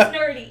least he's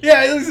nerdy.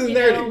 Yeah, at least he's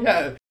nerdy.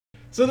 Yeah.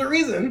 So the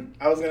reason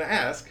I was going to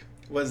ask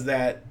was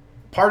that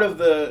part of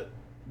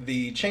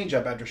the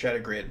change-up after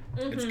Shattered Grid,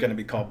 it's going to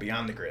be called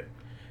Beyond the Grid.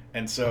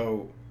 And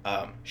so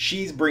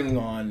she's bringing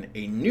on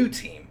a new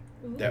team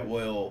that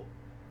will...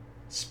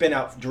 spin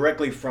out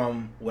directly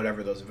from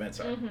whatever those events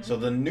are. Mm-hmm. So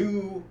the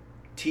new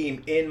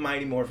team in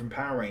Mighty Morphin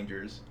Power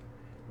Rangers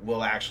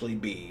will actually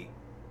be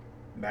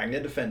Magna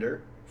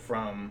Defender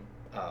from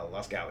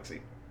Lost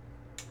Galaxy.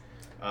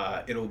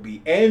 It'll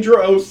be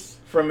Andros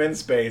from In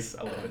Space.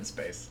 I love In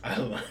Space. I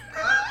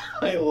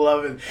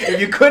love it.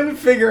 If you couldn't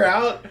figure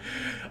out,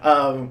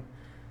 I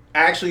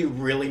actually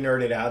really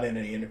nerded out in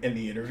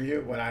the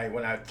interview when I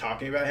was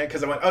talking about him,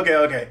 because I went,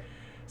 okay.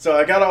 So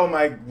I got all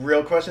my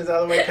real questions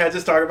out of the way. Can I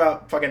just talk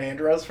about fucking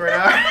Andros for an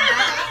hour?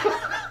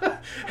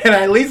 And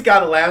I at least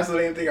got a laugh, so they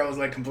didn't think I was,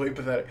 like, completely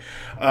pathetic.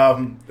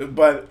 But you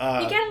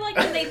gotta like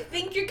when they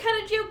think you're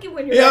kind of joking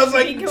when you're I was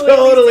like,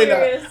 totally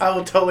not. I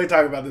will totally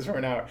talk about this for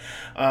an hour.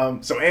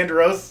 So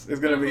Andros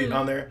is going to be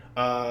on there.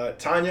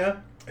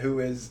 Tanya, who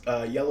is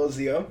Yellow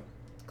Zeo.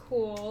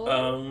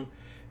 Cool.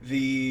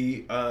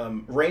 The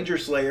Ranger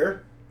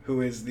Slayer,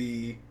 who is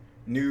the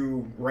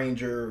new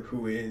Ranger,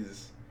 who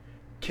is...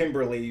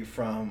 Kimberly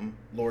from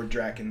Lord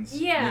Draken's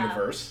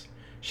universe.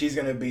 She's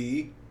going to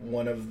be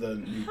one of the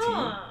new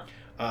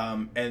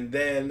team. And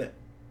then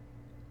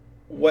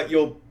what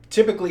you'll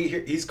typically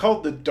hear, he's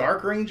called the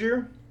Dark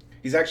Ranger.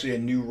 He's actually a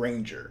new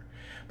Ranger.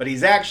 But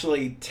he's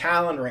actually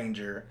Talon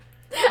Ranger.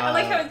 I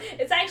like how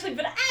it's actually,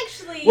 but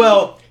actually...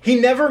 Well, he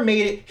never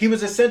made it. He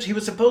was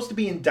supposed to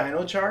be in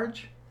Dino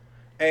Charge.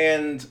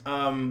 And...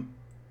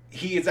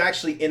 he is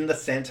actually in the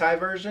Sentai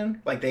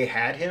version. Like, they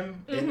had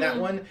him in that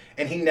one,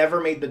 and he never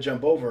made the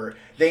jump over.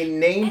 They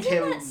named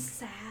him... Isn't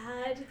that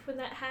sad when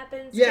that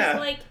happens? Yeah.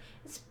 Like,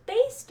 it's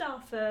based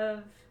off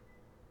of...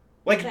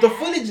 Like, the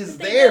footage is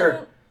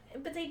there.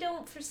 But they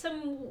don't, for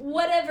some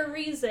whatever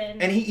reason.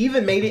 And he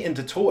even made it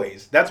into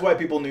toys. That's why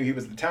people knew he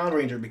was the Talon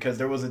Ranger, because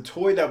there was a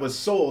toy that was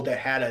sold that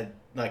had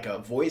a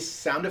voice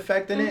sound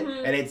effect in it,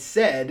 and it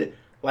said,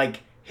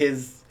 like,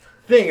 his...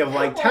 thing of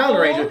like Talon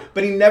Ranger,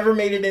 but he never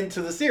made it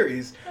into the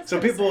series. So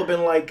people have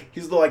been like,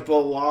 he's the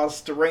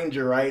lost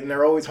Ranger, right? And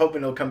they're always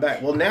hoping he'll come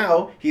back. Well,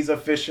 now he's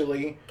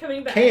officially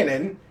coming back.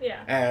 Canon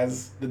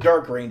as the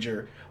Dark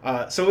Ranger.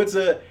 So it's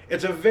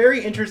a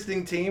very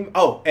interesting team.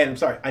 Oh, and I'm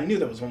sorry, I knew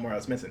there was one more I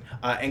was missing.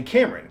 And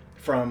Cameron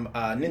from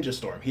Ninja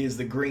Storm. He is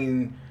the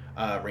Green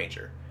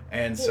Ranger.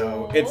 And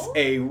so it's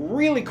a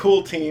really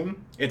cool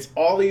team. It's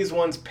all these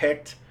ones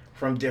picked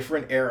from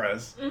different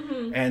eras,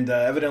 and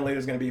evidently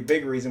there's going to be a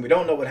big reason. We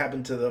don't know what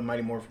happened to the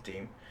Mighty Morphin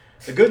team.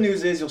 The good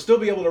news is you'll still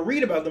be able to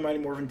read about the Mighty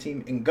Morphin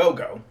team in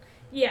Go-Go.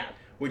 Yeah.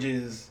 Which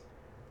is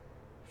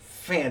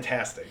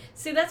fantastic.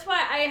 See, that's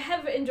why I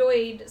have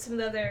enjoyed some of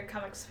the other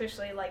comics,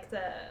 especially like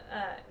the,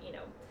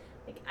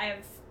 like I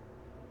have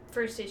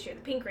first issue of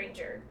the Pink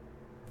Ranger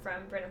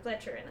from Brennan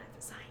Fletcher, and I have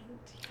it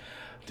signed.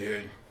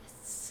 Dude.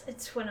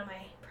 It's one of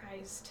my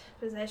prized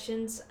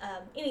possessions.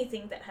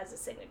 Anything that has a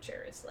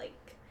signature is like...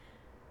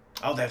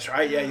 Oh, that's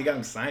right. Yeah, you got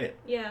him sign it.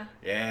 Yeah.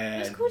 Yeah. It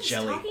was cool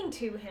just talking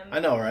to him. I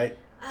know, right?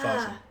 It's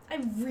awesome. I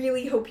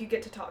really hope you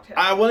get to talk to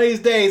him. One of these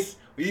days,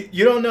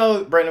 you don't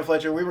know, Brandon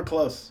Fletcher, we were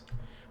close.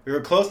 We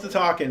were close to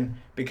talking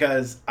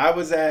because I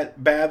was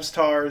at Babs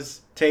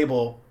Tar's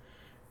table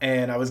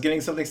and I was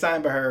getting something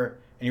signed by her,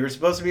 and you were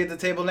supposed to be at the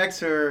table next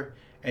to her,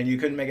 and you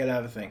couldn't make it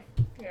out of the thing.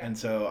 Yeah. And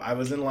so I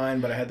was in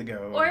line, but I had to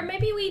go. Or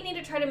maybe we need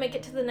to try to make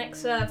it to the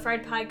next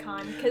Fried Pie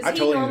Con, because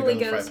he normally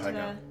goes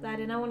to that,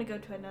 and I want to go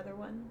to another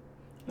one.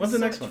 When's the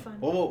next one?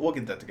 We'll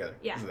get that together.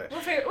 Yeah,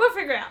 we'll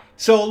figure it out.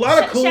 So a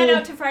lot of cool... Shout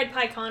out to Fried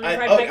Pie Con and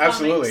Fried Pie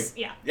absolutely. Comics.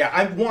 Yeah. Yeah,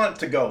 I want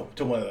to go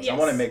to one of those. Yes. I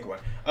want to make one.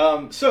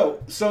 So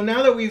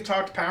now that we've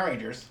talked Power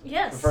Rangers,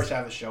 yes, the first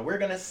half of the show, we're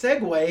going to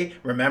segue.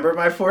 Remember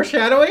my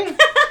foreshadowing?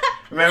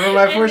 Remember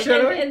my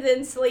foreshadowing? And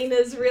then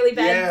Selena's really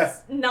bad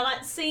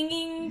not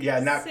singing. Yeah,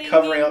 not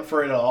covering up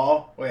for it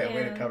all. Way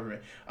to cover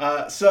it.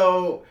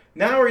 So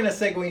now we're going to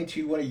segue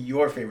into one of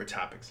your favorite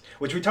topics,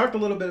 which we talked a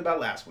little bit about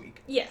last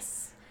week.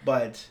 Yes.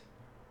 But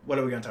what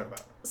are we going to talk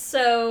about?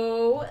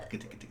 So...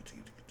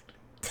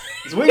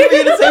 It's waiting for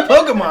you to say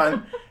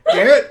Pokemon.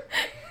 Garrett,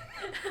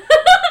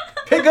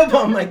 pick up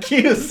on my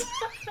cues.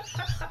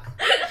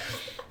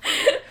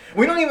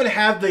 We don't even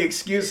have the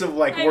excuse of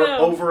we're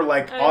over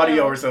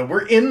audio or so.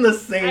 We're in the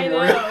same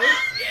room.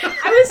 I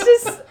was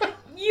just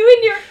he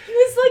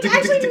was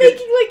actually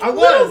making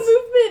little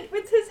movement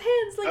with his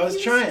hands I was he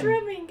was trying.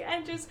 strumming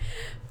and just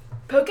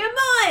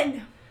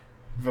Pokemon.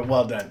 But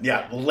well done.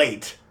 Yeah,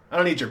 late. I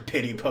don't need your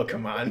pity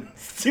Pokemon.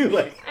 It's too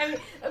late.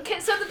 Okay,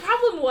 so the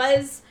problem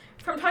was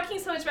from talking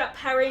so much about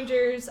Power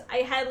Rangers, I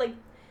had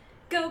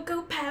Go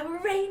Power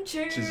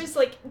Rangers,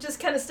 just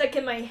kind of stuck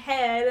in my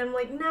head. I'm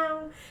like,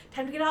 no,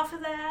 time to get off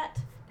of that.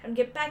 Time to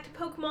get back to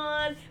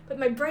Pokemon. But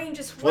my brain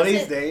just wasn't one of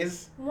these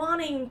days,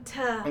 wanting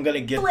to I'm going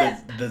to get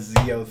the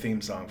Zeo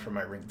theme song for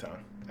my ringtone.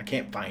 I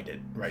can't find it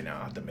right now.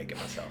 I'll have to make it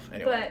myself.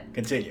 Anyway,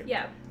 continue.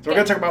 Yeah. So we're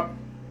going to talk about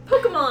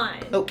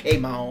Pokemon.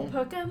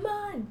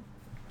 Pokemon.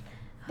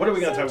 What are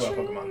we going to talk about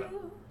Pokemon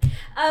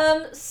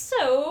then?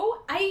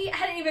 So I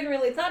hadn't even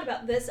really thought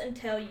about this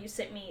until you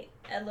sent me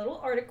a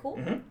little article.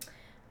 Mm-hmm.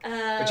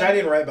 Which I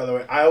didn't write, by the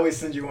way. I always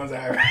send you ones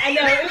that I write. I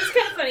know, it was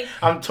kind of funny.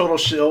 I'm total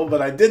shill,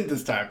 but I didn't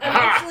this time.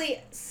 I'm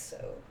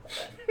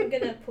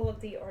going to pull up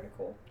the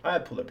article. I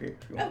pulled up here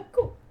if you want. Oh,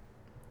 cool.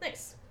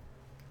 Nice.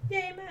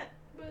 Yay, Matt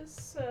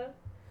was,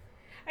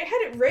 I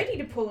had it ready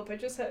to pull up, I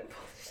just hadn't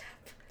pulled it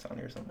up. It's on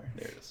here somewhere.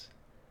 There it is.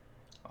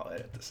 I'll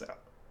edit this out.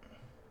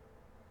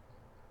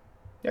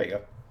 There you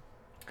go.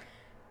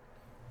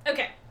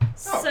 Okay,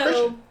 so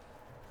Christian.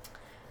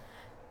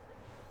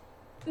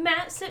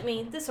 Matt sent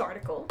me this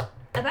article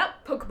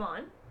about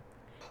Pokemon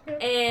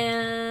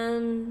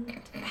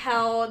and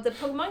how the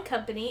Pokemon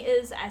Company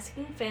is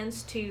asking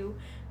fans to,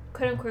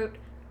 quote-unquote,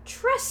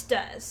 trust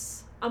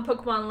us on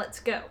Pokemon Let's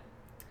Go.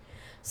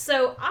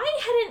 So I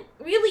hadn't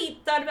really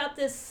thought about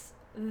this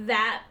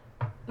that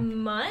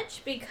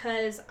much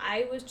because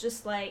I was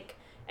just,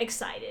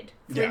 excited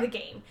for the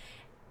game.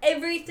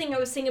 Everything I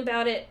was seeing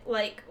about it,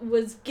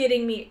 was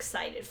getting me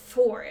excited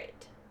for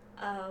it.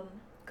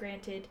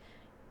 Granted,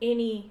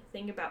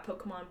 anything about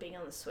Pokemon being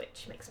on the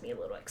Switch makes me a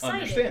little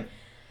excited. Understand.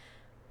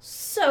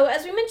 So,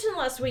 as we mentioned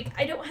last week,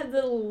 I don't have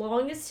the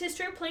longest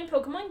history of playing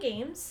Pokemon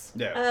games.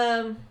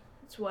 Yeah.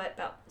 It's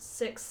about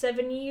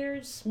 6-7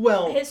 years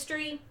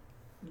history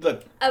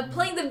of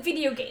playing the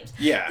video games.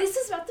 Yeah. This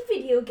is about the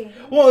video game.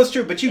 Well, it's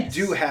true, but you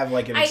do have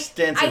an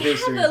extensive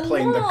history of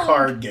playing the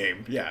card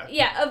game. Yeah.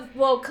 Yeah,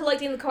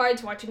 collecting the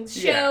cards, watching the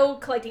show,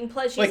 collecting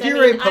plushies.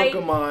 You're a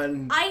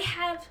Pokemon.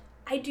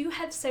 I do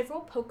have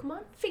several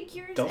Pokemon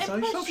figures Don't and sell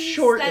yourself plushies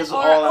short that is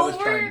are all I was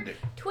over trying to do.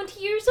 20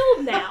 years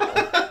old now.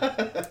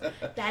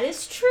 That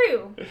is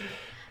true.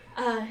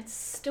 It's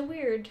still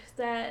weird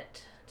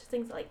that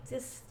things like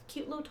this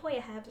cute little toy I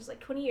have is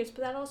 20 years,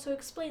 but that also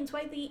explains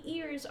why the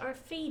ears are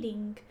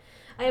fading.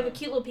 I have a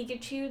cute little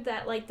Pikachu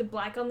that the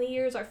black on the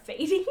ears are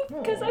fading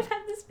because I've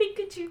had this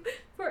Pikachu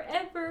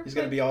forever. He's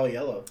gonna be all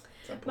yellow.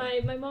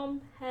 My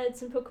mom had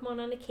some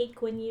Pokemon on a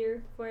cake one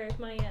year for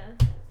my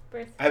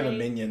birthday. I have a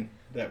minion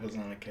that was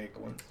on a cake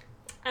once.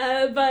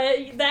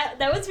 But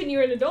that was when you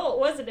were an adult,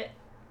 wasn't it?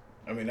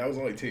 I mean, that was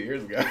only 2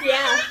 years ago.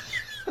 Yeah.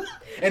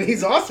 And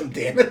he's awesome,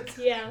 damn it.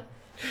 Yeah.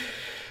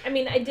 I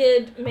mean, I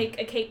did make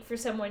a cake for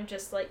someone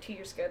just 2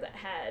 years ago that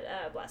had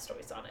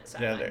Blastoise on it, so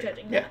I'm not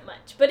judging that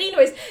much. But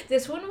anyways,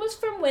 this one was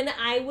from when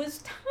I was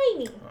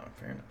tiny. Oh,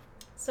 fair enough.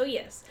 So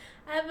yes,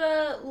 I have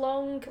a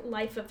long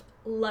life of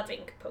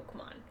loving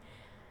Pokemon.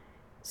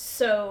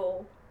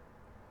 So,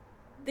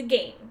 the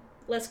game,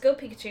 Let's Go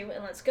Pikachu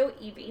and Let's Go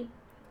Eevee,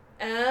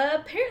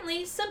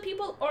 apparently some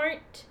people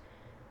aren't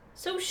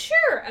so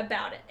sure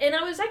about it. And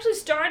I was actually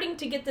starting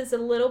to get this a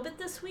little bit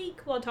this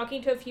week while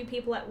talking to a few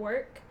people at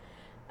work.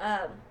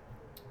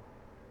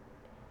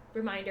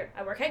 Reminder,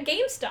 I work at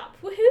GameStop.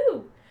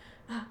 Woohoo!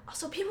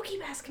 Also, people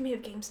keep asking me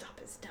if GameStop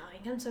is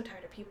dying. I'm so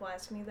tired of people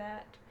asking me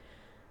that.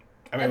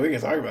 I mean, we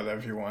can talk about that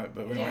if you want,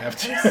 but we don't have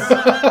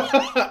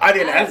to. I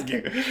didn't ask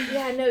you.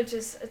 Yeah, no,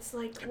 it's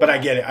But I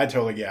get it. I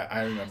totally get it.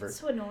 I remember. It's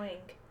so annoying.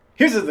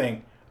 Here's the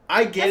thing.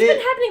 I get It's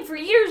been happening for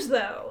years,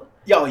 though.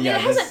 Oh, yeah.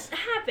 It hasn't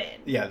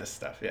happened. Yeah, this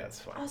stuff. Yeah, it's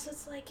fine. Also,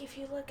 it's like, if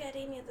you look at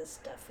any of this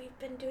stuff, we've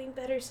been doing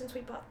better since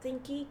we bought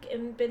Geek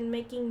and been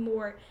making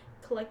more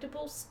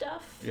collectible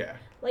stuff. Yeah.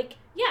 Like,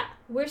 yeah,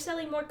 we're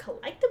selling more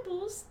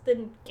collectibles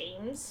than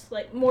games.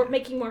 Like,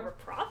 making more of a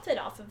profit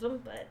off of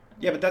them, but...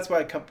 Yeah, but that's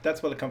what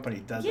a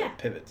company does. Yeah. It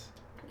pivots.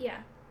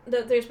 Yeah.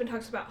 There's been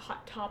talks about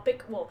Hot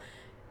Topic. Well,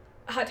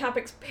 Hot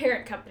Topic's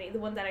parent company, the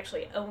one that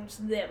actually owns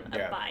them,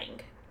 of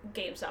buying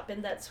GameStop,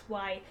 and that's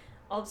why...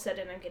 all of a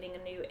sudden I'm getting a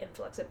new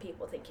influx of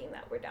people thinking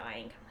that we're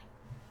dying.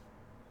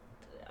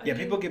 I'm like,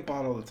 people get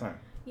bought all the time.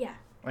 Yeah.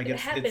 Like it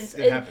happens.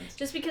 It happens.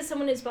 Just because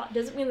someone is bought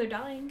doesn't mean they're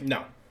dying.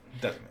 No,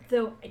 it doesn't mean.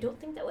 Though I don't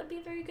think that would be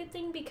a very good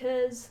thing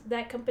because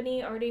that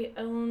company already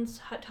owns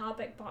Hot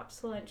Topic,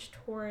 Box Lunch,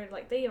 Tord.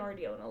 Like, they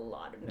already own a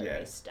lot of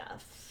nerdy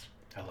stuff.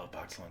 I love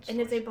Box Lunch.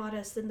 And if they bought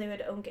us, then they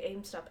would own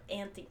GameStop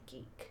and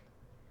Geek.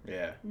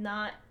 Yeah.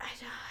 I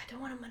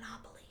don't want a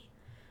monopoly.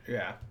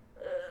 Yeah.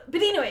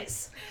 But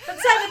anyways,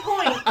 that's not the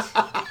point.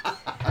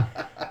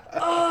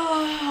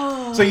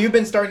 Oh. So you've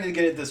been starting to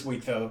get it this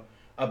week, though,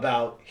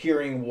 about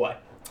hearing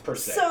what, per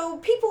se? So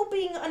people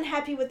being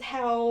unhappy with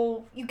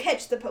how you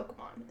catch the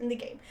Pokemon in the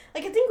game.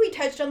 Like, I think we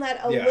touched on that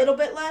a little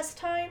bit last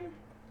time.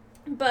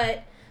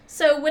 But,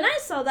 so when I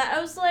saw that, I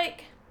was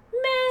like,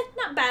 meh,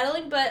 not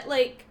battling, but,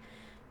 like,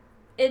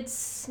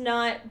 it's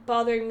not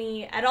bothering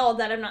me at all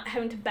that I'm not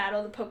having to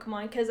battle the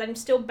Pokemon because I'm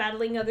still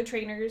battling other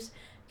trainers.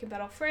 Can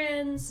battle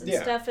friends and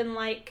stuff, and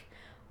like,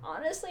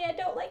 honestly, I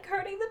don't like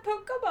hurting the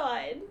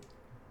Pokemon.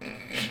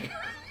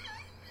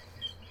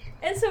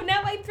 And so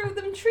now I throw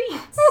them treats,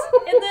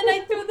 and then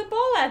I throw the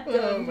ball at them.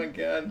 Oh my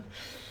god.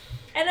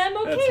 And I'm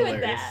okay with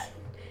that.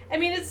 I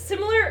mean, it's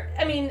similar.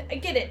 I mean, I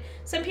get it.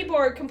 Some people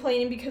are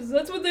complaining because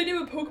that's what they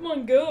do with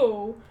Pokemon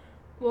Go.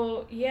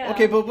 Well, yeah.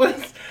 Okay, but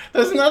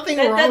there's nothing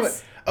wrong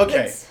with...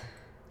 Okay.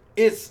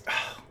 It's...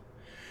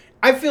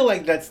 I feel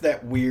like that's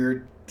that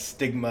weird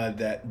stigma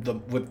that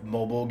with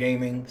mobile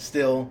gaming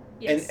still,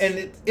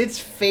 and it's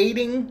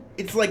fading.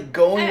 It's like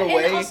going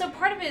away. And also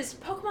part of it is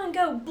Pokemon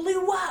Go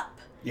blew up.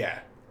 Yeah.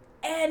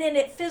 And then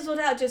it fizzled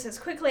out just as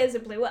quickly as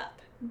it blew up.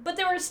 But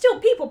there were still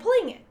people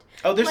playing it.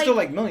 Oh, there's still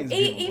like millions of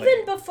people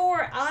even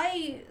before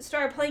I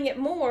started playing it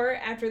more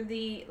after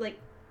I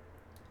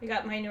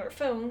got my newer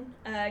phone,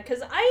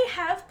 because I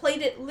have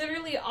played it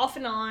literally off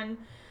and on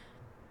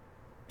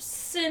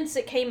since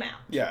it came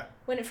out. Yeah.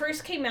 When it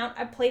first came out,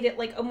 I played it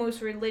like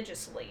almost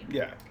religiously.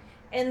 Yeah.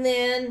 And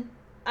then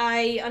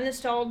I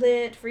uninstalled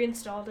it,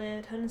 reinstalled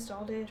it,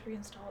 uninstalled it,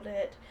 reinstalled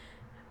it.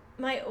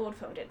 My old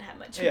phone didn't have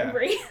much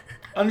memory.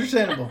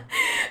 Understandable.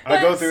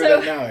 I go through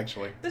that now,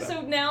 actually.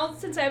 So now,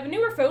 since I have a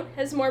newer phone,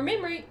 has more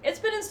memory, it's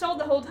been installed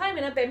the whole time,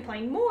 and I've been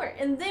playing more.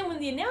 And then when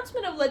the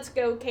announcement of Let's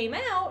Go came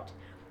out,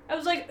 I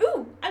was like,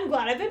 ooh, I'm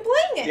glad I've been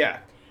playing it. Yeah.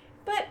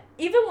 But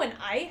even when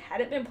I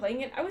hadn't been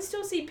playing it, I would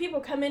still see people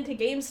come into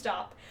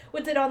GameStop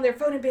with it on their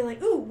phone and be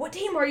like, ooh, what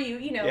team are you?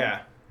 You know.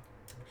 Yeah.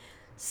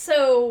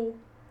 So,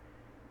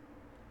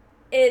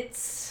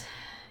 it's...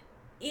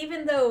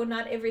 even though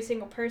not every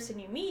single person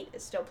you meet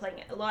is still playing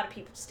it, a lot of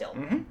people still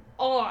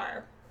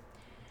are.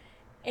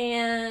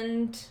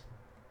 And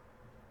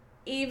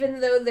even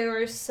though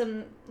there are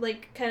some,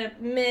 like, kind of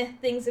meh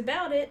things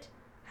about it,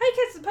 how you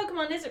catch the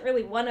Pokemon isn't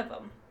really one of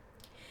them.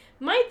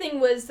 My thing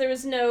was there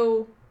was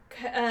no,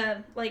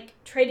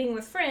 trading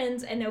with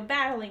friends and no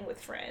battling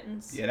with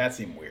friends. Yeah, that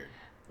seemed weird.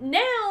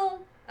 Now,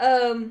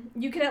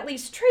 you can at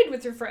least trade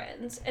with your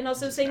friends and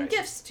also send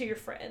gifts to your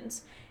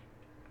friends.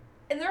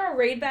 And there are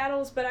raid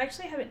battles, but I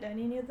actually haven't done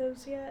any of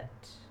those yet.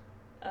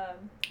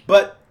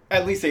 But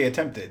at least they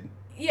attempted.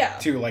 Yeah.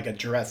 To, like,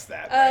 address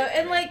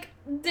that. Like,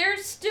 they're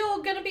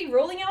still going to be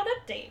rolling out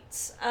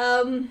updates.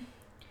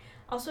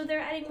 Also, they're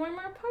adding more and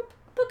more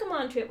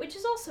Pokemon to it, which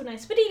is also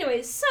nice. But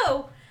anyways,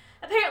 so,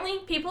 apparently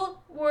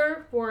people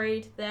were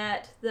worried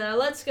that the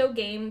Let's Go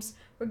games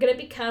were going to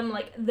become,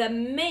 like, the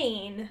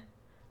main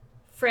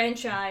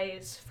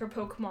franchise for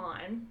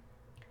Pokemon,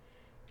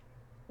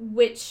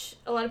 which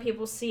a lot of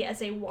people see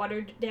as a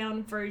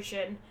watered-down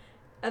version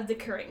of the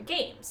current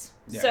games.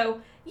 Yeah.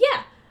 So,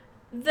 yeah,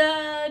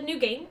 the new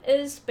game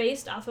is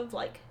based off of,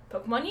 like,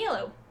 Pokemon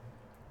Yellow.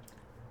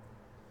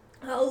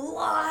 A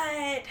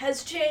lot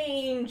has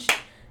changed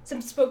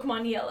since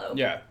Pokemon Yellow.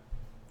 Yeah.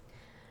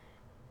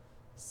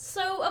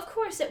 So, of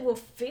course, it will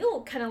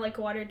feel kind of like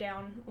a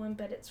watered-down one,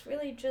 but it's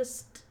really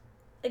just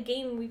a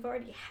game we've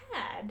already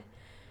had.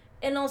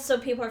 And also,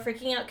 people are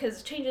freaking out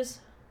because changes...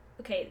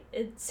 Okay,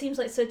 it seems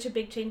like such a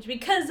big change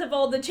because of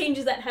all the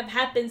changes that have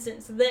happened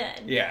since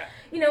then. Yeah.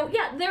 You know,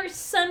 yeah, there's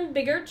some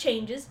bigger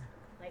changes,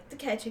 like the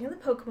catching of the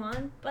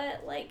Pokemon,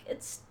 but, like,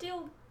 it's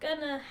still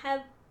gonna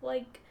have,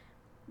 like,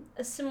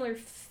 a similar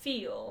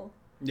feel.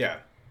 Yeah.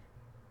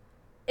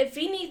 If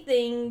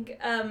anything,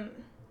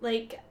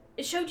 like,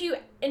 it showed you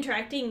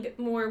interacting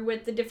more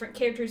with the different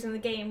characters in the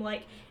game,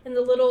 like, in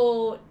the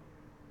little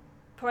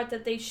part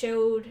that they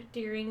showed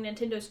during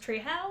Nintendo's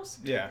Treehouse.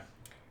 Yeah.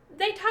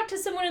 They talked to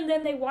someone and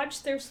then they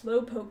watched their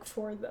Slowpoke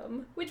for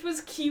them, which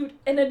was cute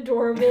and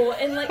adorable.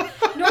 And, like,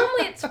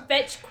 normally it's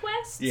fetch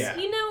quests,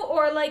 you know,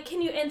 or, like,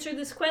 can you answer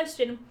this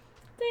question?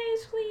 They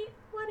actually,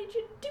 wanted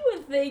you to do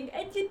a thing,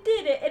 and you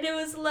did it. And it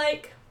was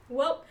like,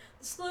 well,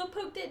 the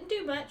Slowpoke didn't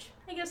do much.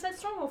 I guess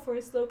that's normal for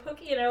a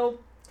Slowpoke, you know.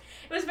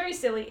 It was very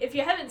silly. If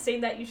you haven't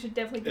seen that, you should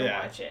definitely go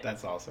watch it.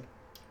 That's awesome.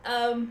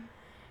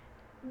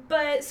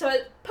 But, so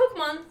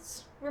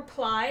Pokemon's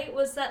reply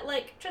was that,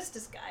 like, trust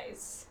us,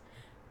 guys.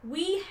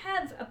 We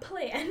have a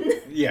plan.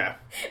 Yeah.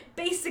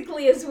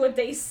 Basically is what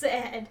they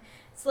said.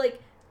 It's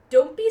like,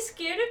 don't be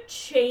scared of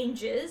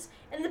changes.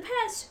 In the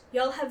past,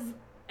 y'all have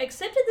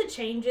accepted the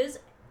changes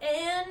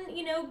and,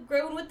 you know,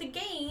 grown with the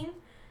game.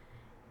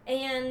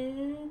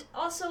 And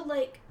also,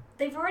 like,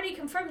 they've already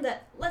confirmed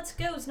that Let's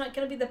Go is not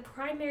going to be the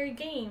primary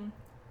game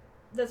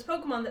that's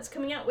Pokemon that's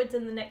coming out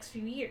within the next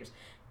few years.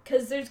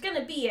 Because there's going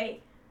to be a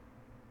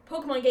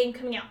Pokemon game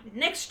coming out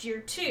next year,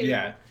 too.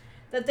 Yeah.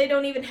 That they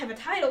don't even have a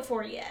title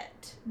for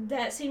yet.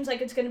 That seems like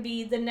it's going to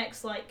be the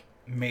next, like...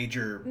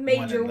 Major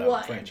one in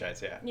the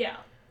franchise, yeah. Yeah.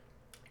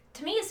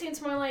 To me, it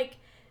seems more like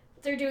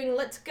they're doing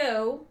Let's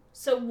Go,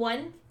 so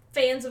one,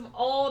 fans of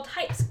all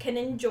types can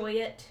enjoy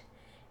it,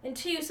 and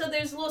two, so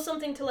there's a little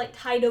something to, like,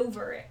 tide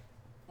over it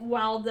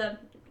while the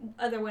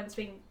other one's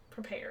being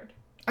prepared.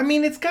 I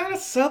mean, it's got a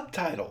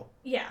subtitle.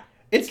 Yeah.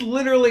 It's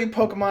literally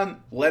Pokemon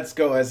Let's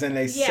Go, as in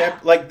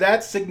like,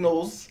 that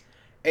signals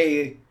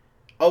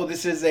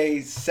this is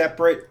a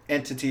separate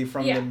entity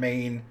from the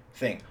main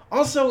thing.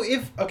 Also,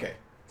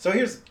 so I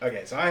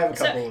have a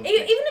couple of even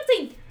if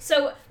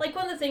like,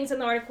 one of the things in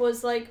the article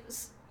was, like,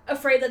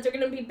 afraid that they're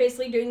going to be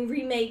basically doing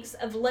remakes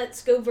of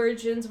Let's Go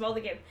versions of all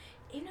the games.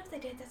 Even if they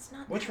did, that's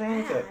not What's that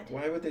wrong bad. with that?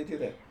 Why would they do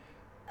that?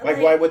 Like,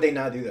 why would they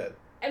not do that?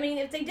 I mean,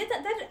 if they did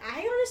that, I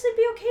honestly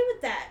be okay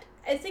with that.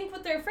 I think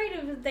what they're afraid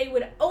of is they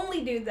would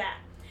only do that.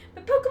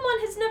 But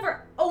Pokemon has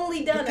never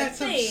only done a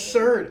thing. That's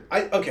absurd.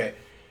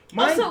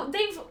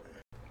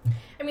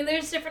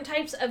 There's different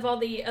types of all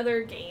the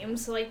other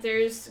games. Like,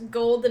 there's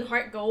Gold and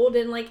Heart Gold,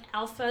 and, like,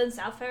 Alpha and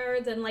Sapphire,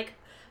 then, like,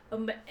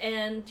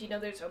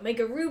 there's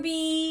Omega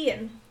Ruby,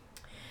 and...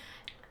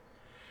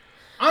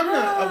 I'm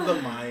not of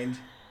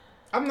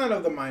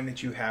the mind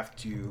that you have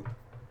to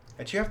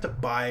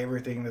buy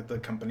everything that the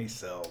company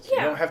sells. Yeah.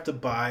 You don't have to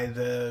buy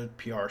the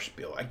PR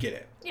spiel. I get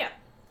it. Yeah.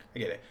 I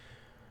get it.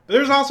 But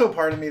there's also a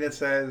part of me that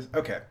says,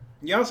 okay,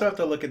 you also have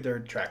to look at their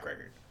track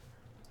record.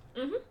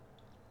 Mm-hmm.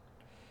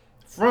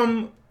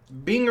 From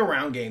being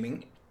around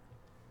gaming,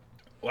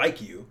 like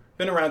you,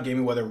 been around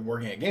gaming, whether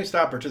working at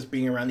GameStop or just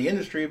being around the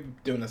industry,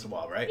 doing this a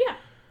while, right? Yeah.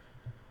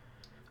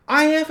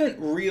 I haven't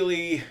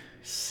really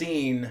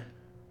seen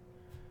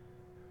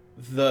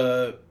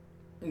the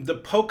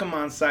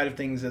Pokemon side of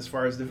things as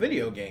far as the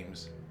video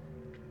games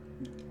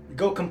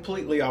go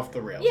completely off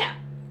the rails. Yeah.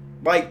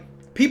 Like,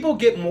 people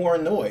get more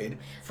annoyed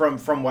from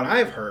what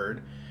I've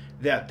heard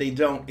that they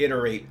don't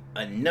iterate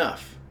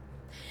enough.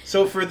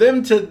 So for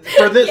people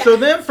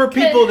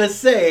to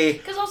say,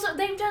 because also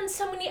they've done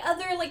so many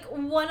other, like,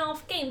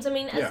 one-off games. I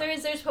mean,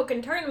 there's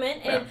Pokemon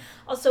Tournament, and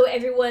also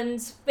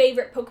everyone's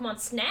favorite Pokemon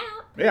Snap.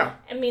 Yeah.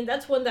 I mean,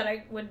 that's one that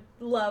I would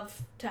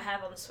love to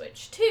have on the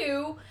Switch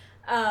too.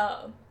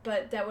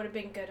 But that would have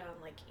been good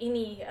on, like,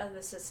 any of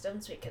the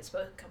systems, because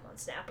Pokemon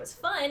Snap was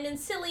fun and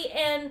silly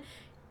and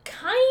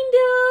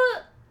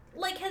kinda,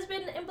 like, has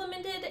been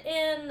implemented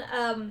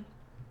in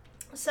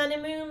Sun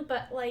and Moon,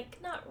 but, like,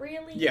 not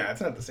really. Yeah,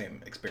 it's not the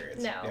same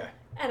experience. No,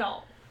 at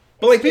all.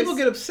 But, like, people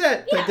get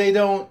upset that they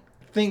don't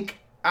think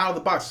out of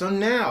the box. So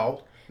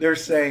now they're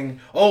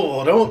saying,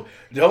 "Oh, well,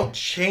 don't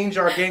change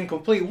our game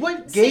completely."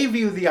 What gave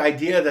you the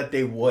idea that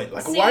they would?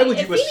 Like, why would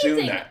you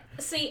assume that?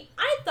 See,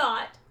 I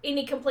thought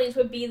any complaints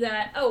would be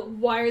that,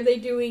 why are they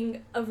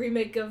doing a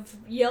remake of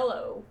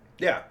Yellow?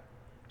 Yeah.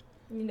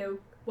 You know,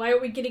 why are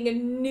we getting a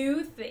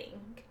new thing?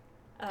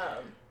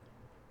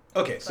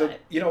 Okay, so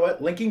you know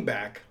what? Linking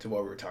back to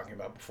what we were talking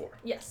about before.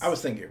 Yes. I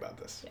was thinking about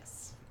this.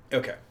 Yes.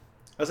 Okay. I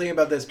was thinking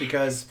about this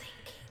because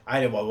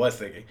I was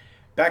thinking.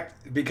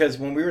 Because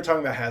when we were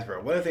talking about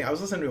Hasbro, one of the things, I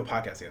was listening to a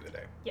podcast the other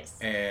day. Yes.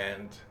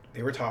 And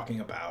they were talking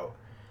about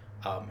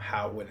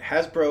how when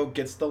Hasbro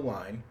gets the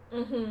line,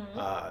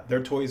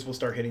 their toys will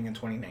start hitting in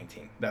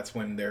 2019. That's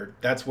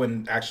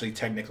when actually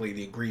technically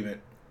the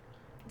agreement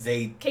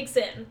kicks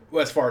in.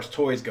 Well, as far as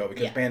toys go,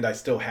 because Bandai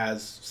still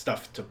has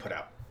stuff to put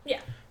out.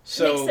 Yeah.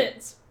 So makes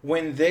sense.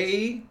 When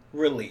they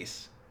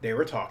release, they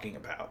were talking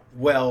about,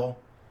 well,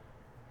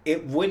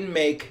 it wouldn't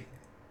make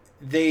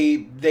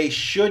they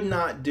should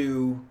not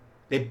do.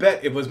 They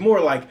bet it was more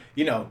like,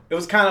 it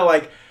was kind of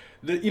like,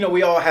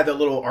 we all had that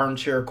little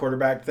armchair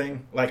quarterback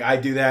thing. Like, I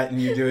do that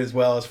and you do as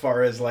well, as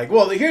far as like,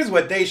 well, here's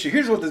what this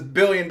 $1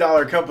 billion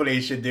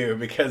company should do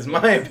because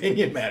my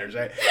opinion matters,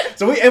 right?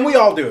 So we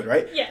all do it,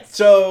 right? Yes.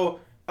 So,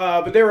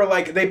 but they were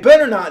like, they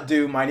better not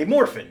do Mighty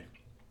Morphin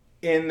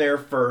in their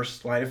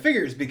first line of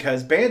figures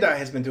because Bandai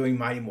has been doing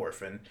Mighty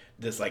Morphin,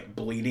 this like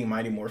bleeding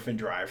Mighty Morphin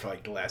drive for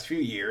like the last few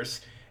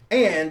years.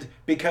 And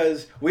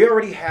because we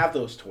already have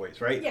those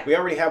toys, right? Yeah.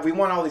 We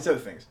want all these other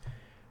things.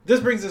 This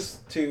brings us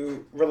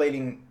to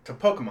relating to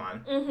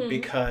Pokemon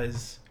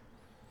because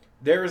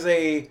there's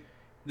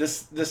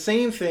the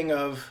same thing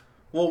of,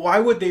 well, why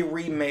would they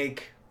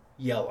remake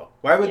Yellow?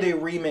 Why would they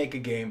remake a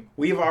game?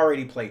 We've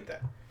already played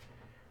that.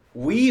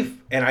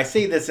 and I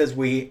say this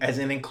as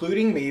in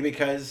including me,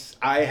 because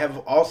I have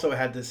also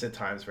had this at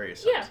times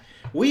various times. Yeah.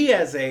 We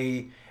as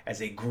a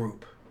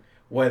group,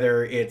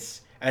 whether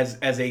it's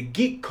as a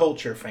geek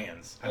culture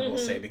fans, I will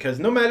say, because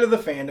no matter the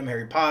fandom,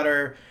 Harry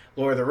Potter,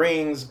 Lord of the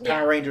Rings,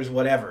 Power Rangers,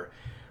 whatever,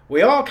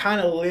 we all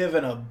kind of live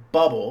in a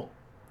bubble,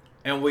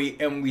 and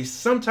we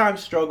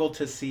sometimes struggle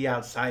to see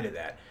outside of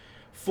that.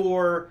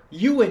 For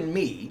you and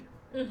me,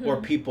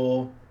 or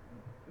people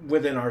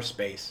within our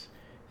space,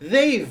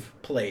 they've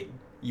played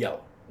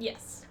Yellow.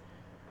 Yes.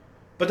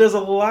 But there's a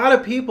lot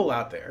of people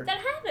out there that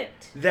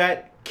haven't.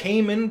 That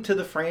came into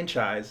the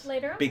franchise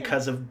later on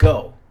because of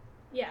Go.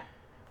 Yeah.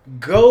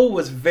 Go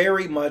was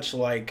very much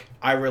like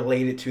I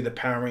related to the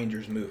Power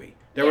Rangers movie.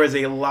 There was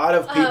a lot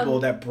of people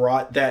that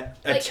brought that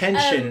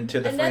attention to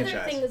the franchise.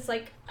 Another thing is,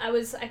 like, I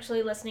was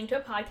actually listening to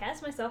a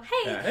podcast myself.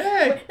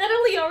 Hey! Not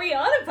only are we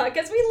on a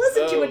podcast, we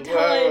listen to a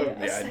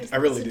ton. I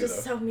really do, though.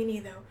 So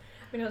many, though.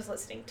 I mean, I was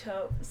listening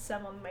to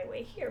some on my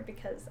way here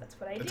because that's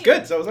what I do. It's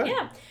good, so was I.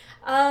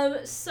 Yeah.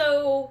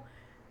 So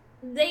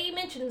they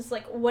mentioned,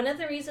 like, one of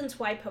the reasons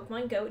why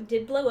Pokemon Go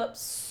did blow up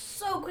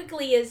so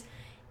quickly is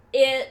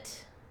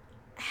it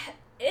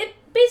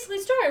basically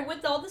started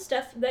with all the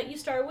stuff that you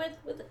start with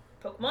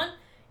Pokemon,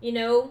 you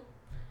know,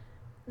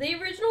 the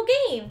original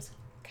games.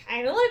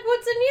 Kind of like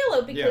what's in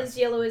Yellow, because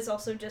Yellow is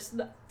also just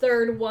the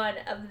third one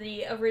of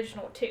the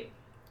original two.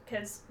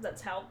 Because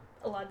that's how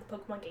a lot of the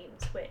Pokemon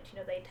games went. You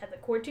know, they'd have the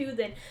core two,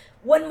 then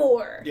one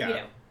more, you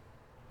know.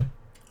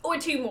 Or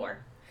two more.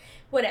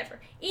 Whatever.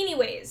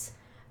 Anyways,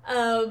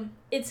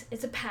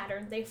 it's a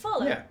pattern they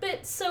follow. Yeah.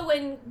 But so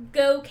when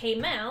Go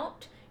came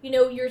out, you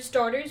know, your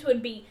starters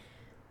would be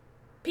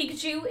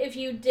Pikachu if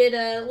you did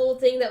a little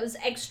thing that was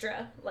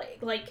extra.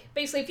 Like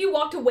basically, if you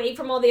walked away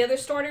from all the other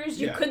starters,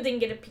 you could then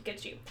get a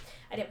Pikachu.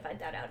 I didn't find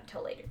that out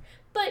until later.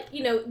 But,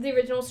 you know, the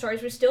original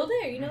starters were still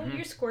there. You know,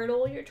 your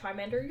Squirtle, your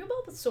Charmander, your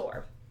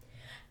Bulbasaur.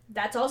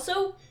 That's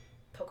also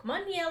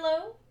Pokemon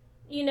Yellow.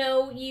 You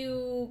know,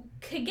 you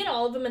could get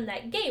all of them in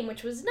that game,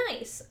 which was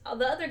nice.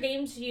 The other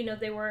games, you know,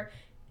 they were...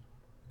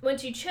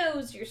 Once you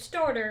chose your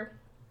starter,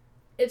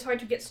 it's hard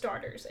to get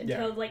starters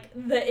until, like,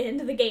 the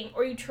end of the game.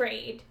 Or you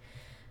trade.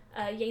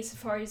 Yay,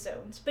 Safari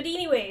Zones. But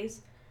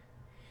anyways,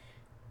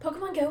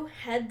 Pokemon Go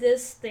had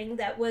this thing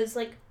that was,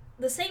 like,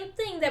 the same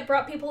thing that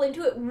brought people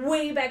into it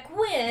way back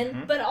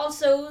when, but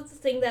also the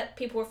thing that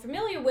people were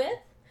familiar with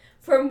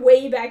from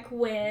way back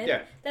when,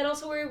 that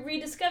also were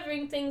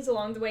rediscovering things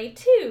along the way,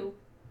 too.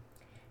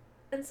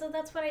 And so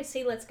that's what I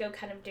see Let's Go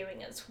kind of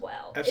doing as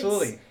well.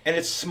 Absolutely. And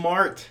it's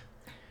smart.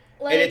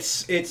 Like, and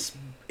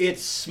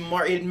it's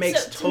smart. It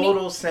makes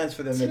total sense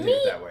for them to do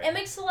it that way. It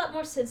makes a lot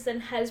more sense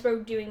than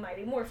Hasbro doing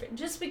Mighty Morphin.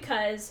 Just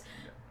because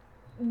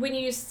when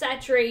you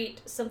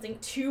saturate something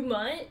too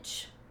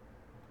much,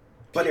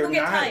 people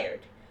get tired.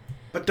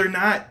 But they're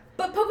not.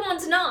 But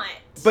Pokemon's not.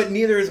 But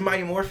neither is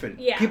Mighty Morphin.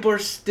 Yeah. People are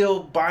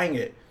still buying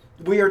it.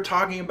 We are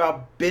talking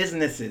about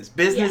businesses.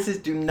 Businesses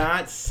do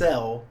not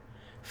sell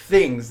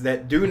things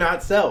that do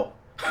not sell.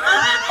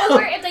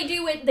 Or if they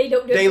do it, they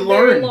don't do it for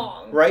learn, very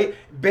long. Right?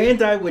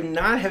 Bandai would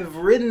not have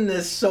written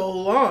this so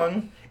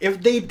long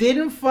if they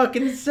didn't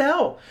fucking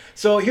sell.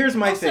 So here's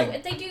my thing. Also,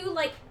 if they do,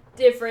 like,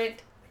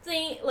 different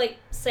thing, like,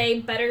 say,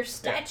 better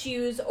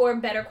statues or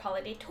better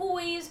quality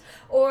toys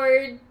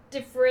or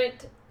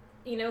different,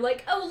 you know,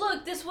 like, oh,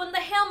 look, this one, the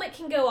helmet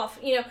can go off.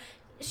 You know,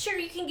 sure,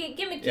 you can get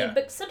gimmicky,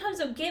 but sometimes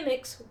those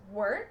gimmicks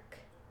work.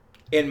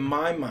 In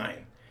my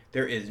mind,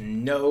 there is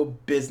no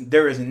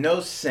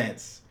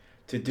sense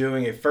to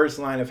doing a first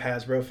line of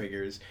Hasbro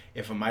figures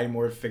if a Mighty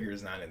Morphin figure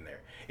is not in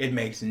there. It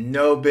makes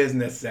no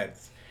business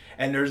sense.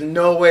 And there's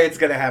no way it's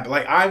going to happen.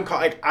 Like,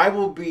 I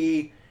will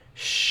be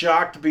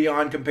shocked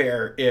beyond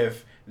compare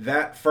if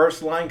that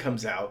first line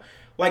comes out.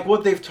 Like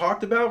what they've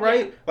talked about,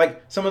 right? Yeah.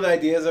 Like some of the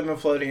ideas have been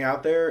floating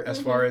out there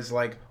as far as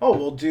like, oh,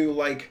 we'll do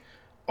like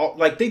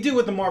they do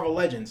with the Marvel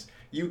Legends.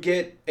 You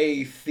get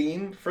a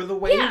theme for the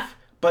wave,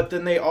 but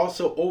then they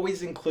also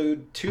always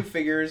include 2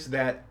 figures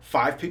that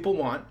 5 people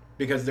want.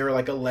 Because they're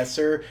like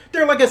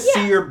they're like a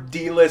C or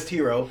D-list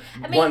hero.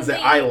 I mean, ones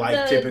that I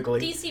like typically.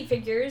 DC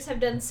figures have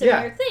done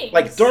similar things.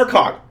 Like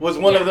Darkhawk was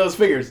one of those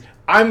figures.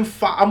 I'm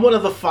one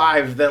of the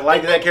 5 that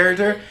like that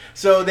character,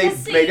 so they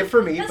made it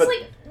for me.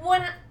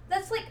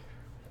 That's like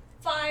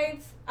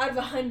 5 out of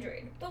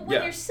 100. But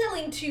when you're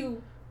selling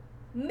to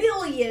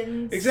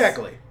millions,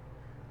 exactly.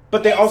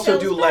 But they also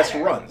do less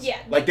runs. Yeah,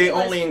 like they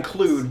only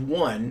include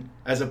 1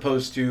 as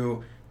opposed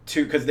to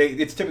 2, because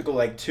it's typical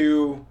like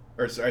 2.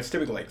 Or it's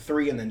typically like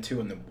 3 and then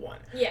 2 and then 1.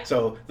 Yeah.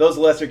 So those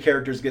lesser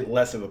characters get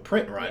less of a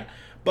print run. Yeah.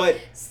 But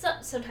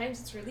sometimes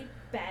it's really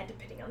bad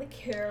depending on the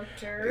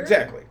character.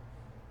 Exactly.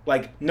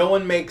 Like no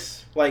one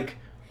makes like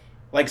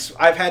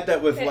I've had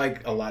that with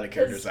like a lot of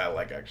characters I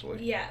like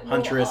actually. Yeah.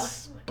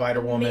 Huntress,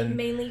 Spider-Woman.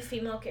 Mainly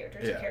female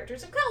characters and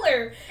characters of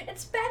color.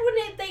 It's bad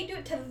when they do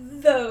it to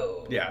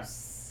those. Yeah.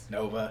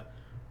 Nova.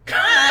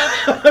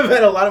 I've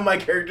had a lot of my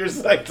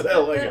characters like that.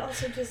 But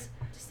also just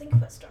think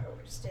of what Star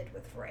Wars did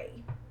with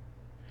Rey.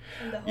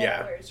 And the whole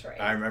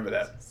I remember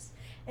that.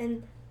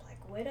 And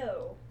Black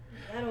Widow.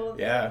 that old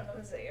Yeah. thing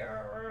was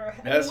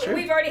That's true.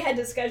 We've already had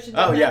discussions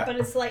on that, yeah. but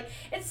it's like,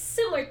 it's a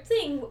similar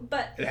thing,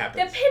 but It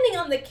happens. depending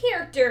on the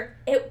character,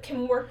 it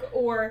can work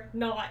or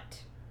not.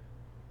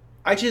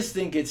 I just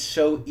think it's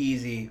so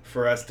easy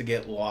for us to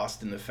get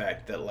lost in the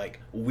fact that, like,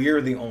 we're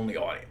the only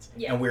audience.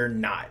 Yeah. And we're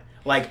not.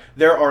 Like,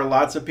 there are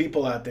lots of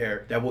people out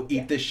there that will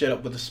eat this shit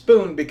up with a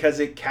spoon because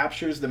it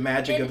captures the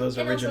magic of those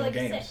original also, like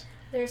games. I said,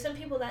 there are some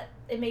people that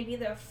it may be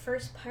their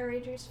first Power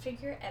Rangers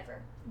figure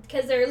ever.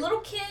 Because they're a little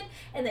kid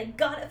and they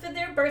got it for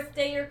their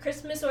birthday or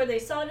Christmas, or they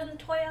saw it in the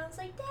toy aisle and was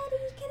like, Daddy,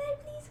 can I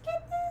please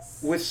get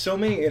this? With so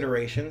many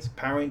iterations,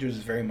 Power Rangers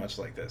is very much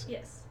like this.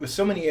 Yes. With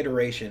so many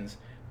iterations,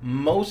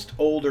 most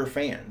older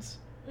fans,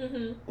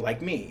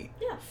 like me,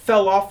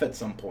 fell off at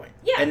some point.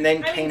 Yeah. And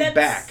then came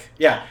back.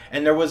 Yeah.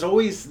 And there was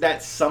always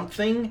that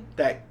something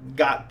that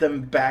got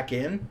them back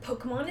in.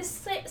 Pokemon is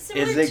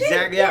similar Is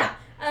exactly, too. Yeah.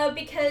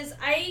 Because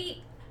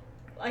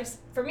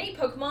for me,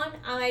 Pokemon,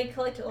 I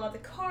collected a lot of the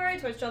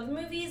cards, watched all the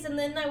movies, and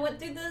then I went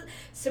through the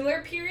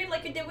similar period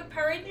like I did with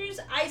Power Rangers.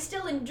 I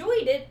still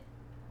enjoyed it,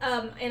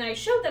 and I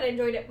showed that I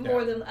enjoyed it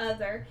more than the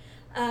other.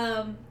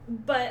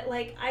 But,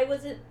 like, I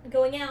wasn't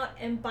going out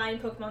and buying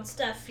Pokemon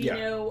stuff, you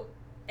know,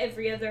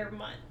 every other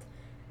month.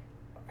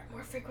 Or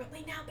more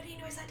frequently now, but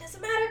anyways, that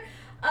doesn't matter.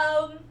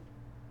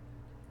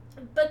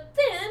 But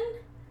then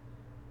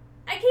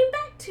I came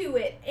back to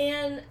it,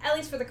 and at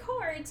least for the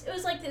cards, it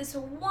was like this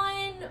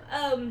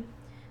one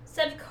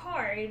set of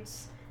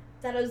cards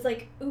that I was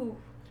like, ooh,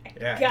 I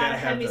gotta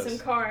have me some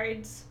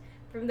cards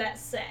from that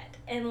set.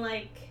 And,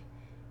 like,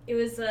 it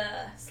was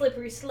a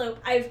slippery slope.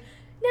 I've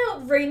now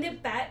reined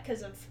it back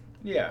because of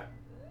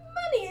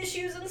money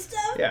issues and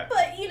stuff. Yeah.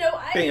 But, you know,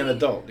 being an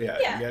adult, being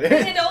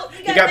an adult,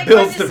 you got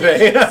bills to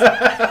pay.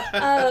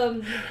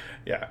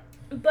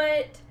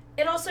 But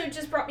it also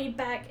just brought me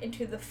back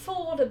into the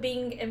fold of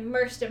being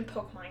immersed in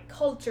Pokemon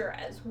culture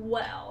as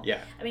well. Yeah.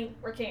 I mean,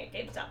 working at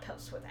GameStop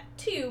helps with that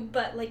too,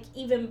 but, like,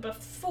 even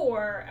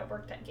before I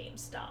worked at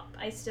GameStop,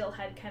 I still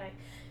had kind of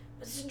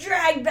was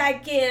dragged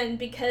back in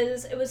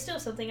because it was still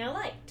something I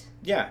liked.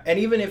 Yeah, and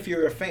even if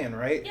you're a fan,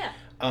 right? Yeah.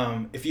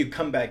 If you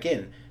come back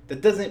in,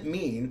 that doesn't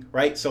mean,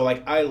 right? So,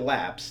 like, I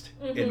lapsed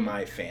in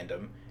my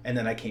fandom, and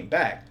then I came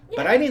back. Yeah.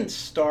 But I didn't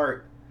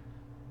start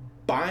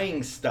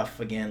buying stuff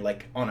again,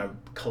 like, on a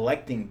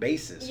collecting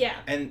basis. Yeah.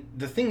 And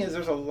the thing is,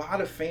 there's a lot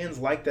of fans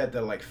like that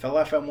like, fell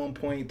off at one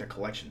point, the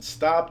collection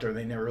stopped, or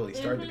they never really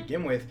started to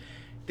begin with.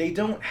 They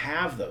don't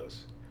have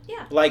those.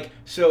 Yeah. Like,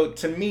 so,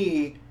 to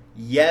me,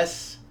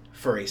 yes,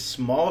 for a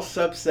small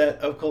subset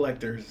of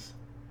collectors,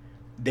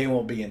 they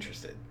won't be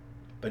interested.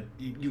 But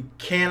you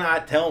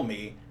cannot tell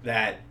me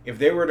that if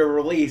they were to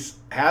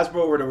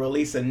Hasbro were to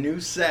release a new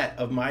set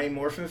of Mighty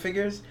Morphin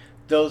figures,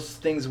 those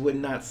things would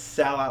not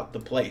sell out the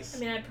place. I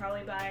mean, I'd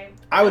probably buy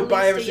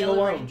every single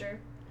one.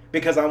 Ranger.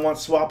 Because I want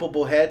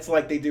swappable heads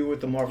like they do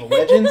with the Marvel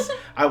Legends.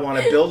 I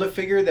want to build a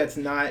figure that's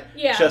not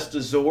just a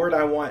Zord.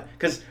 I want...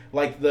 Because,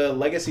 like, the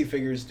Legacy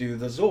figures do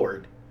the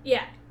Zord.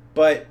 Yeah.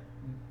 But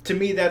to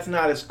me, that's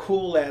not as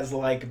cool as,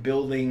 like,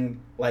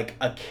 building, like,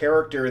 a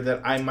character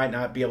that I might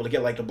not be able to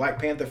get. Like, the Black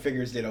Panther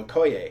figures did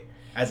Okoye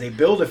as a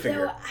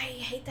Build-A-Figure. So I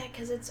hate that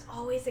because it's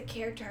always a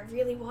character I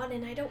really want,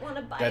 and I don't want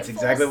to buy That's a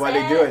full exactly set. why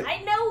they do it.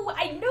 I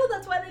know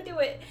that's why they do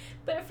it.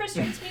 But it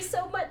frustrates me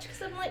so much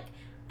because I'm like,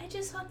 I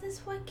just want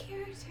this one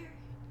character.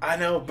 I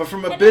know, but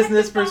from a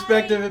business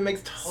perspective, it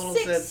makes total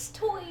sense. 6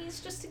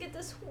 toys just to get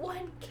this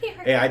one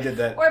character. Yeah, I did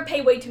that. Or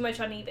pay way too much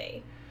on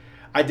eBay.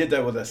 I did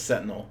that with a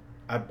Sentinel.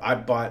 I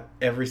bought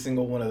every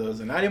single one of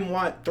those, and I didn't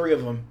want 3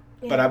 of them,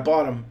 but I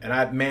bought them,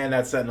 and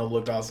that Sentinel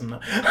looked awesome.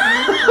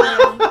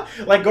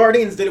 Like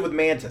Guardians did it with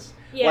Mantis.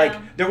 Yeah.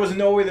 Like, there was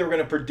no way they were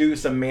going to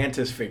produce a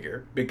Mantis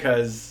figure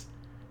because,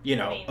 you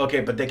know,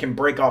 okay, but they can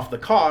break off the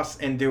costs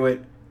and do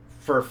it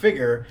for a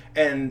figure,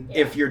 and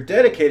if you're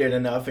dedicated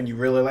enough and you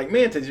really like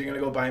Mantis, you're going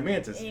to go buy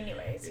Mantis.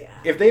 Anyways, yeah.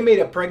 If they made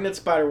a pregnant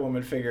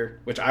Spider-Woman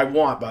figure, which I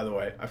want, by the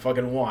way, I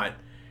fucking want,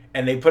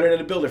 and they put it in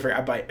a Build-A-Figure,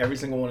 I buy every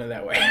single one of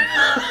that way.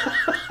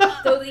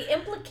 Though the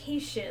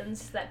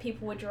implications that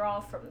people would draw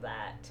from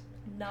that,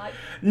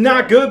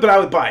 not good, but I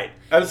would buy it.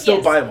 I would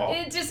still buy them all.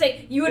 Just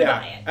say, you would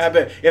buy it. I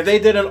bet. If they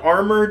did a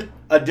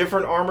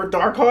different armored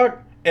Darkhawk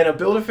and a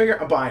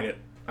Build-A-Figure, I'm buying it.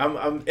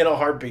 I'm in a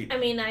heartbeat. I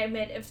mean, I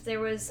admit, if there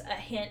was a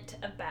hint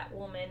of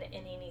Batwoman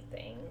in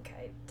anything,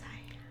 I'd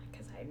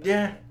buy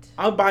it.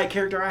 I'll buy a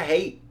character I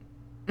hate.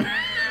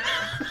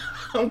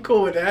 I'm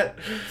cool with that.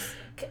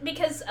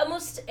 Because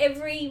almost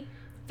every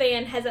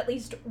fan has at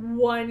least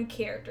one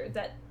character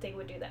that they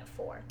would do that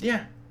for.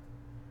 Yeah.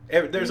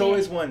 There's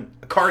always one.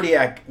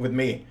 Cardiac with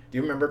me. Do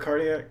you remember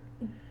Cardiac?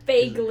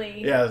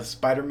 Vaguely. The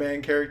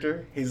Spider-Man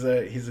character. He's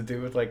a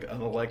dude with, like,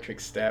 an electric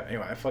staff.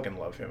 Anyway, I fucking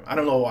love him. I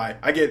don't know why.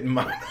 I get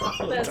mine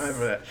all the time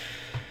for that.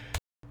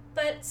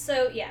 But,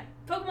 so, yeah.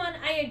 Pokemon,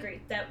 I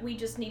agree that we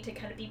just need to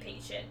kind of be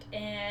patient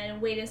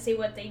and wait and see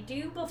what they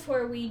do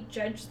before we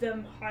judge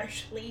them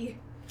harshly.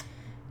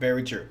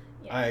 Very true.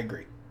 Yeah. I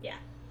agree. Yeah.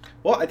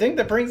 Well, I think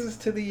that brings us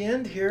to the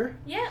end here.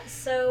 Yeah,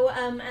 so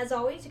as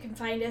always, you can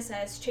find us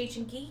as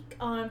Chasing Geek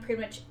on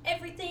pretty much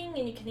everything,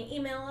 and you can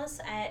email us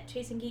at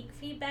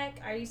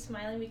chasinggeekfeedback. Are you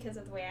smiling because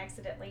of the way I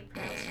accidentally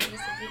pronounced Chasing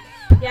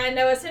Geek? Yeah, I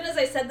know. As soon as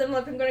I said them,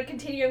 like, I'm going to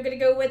continue. I'm going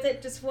to go with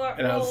it. Just what?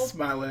 And I was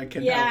smiling. I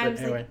couldn't help it. I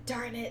was anyway. Like,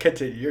 darn it.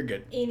 Continue. You're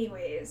good.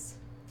 Anyways.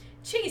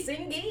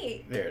 Chasing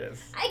Geek. There it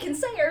is. I can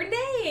say her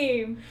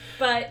name.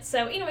 But,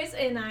 so, anyways,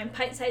 and I'm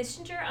Pint-Sized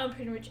Ginger on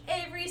pretty much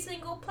every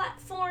single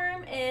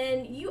platform,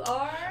 and you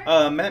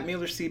are? Matt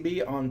Mueller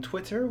CB on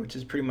Twitter, which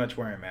is pretty much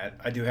where I'm at.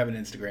 I do have an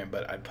Instagram,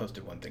 but I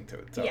posted one thing to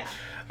it. So. Yeah.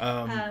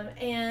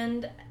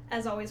 And,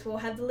 as always, we'll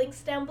have the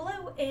links down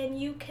below, and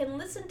you can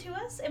listen to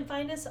us and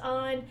find us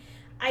on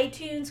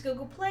iTunes,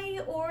 Google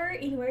Play, or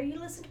anywhere you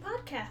listen to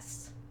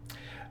podcasts.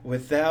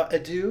 Without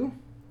ado...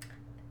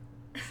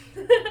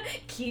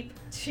 Keep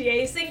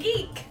chasing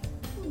geek.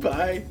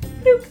 Bye.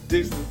 Nope.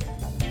 Deuces.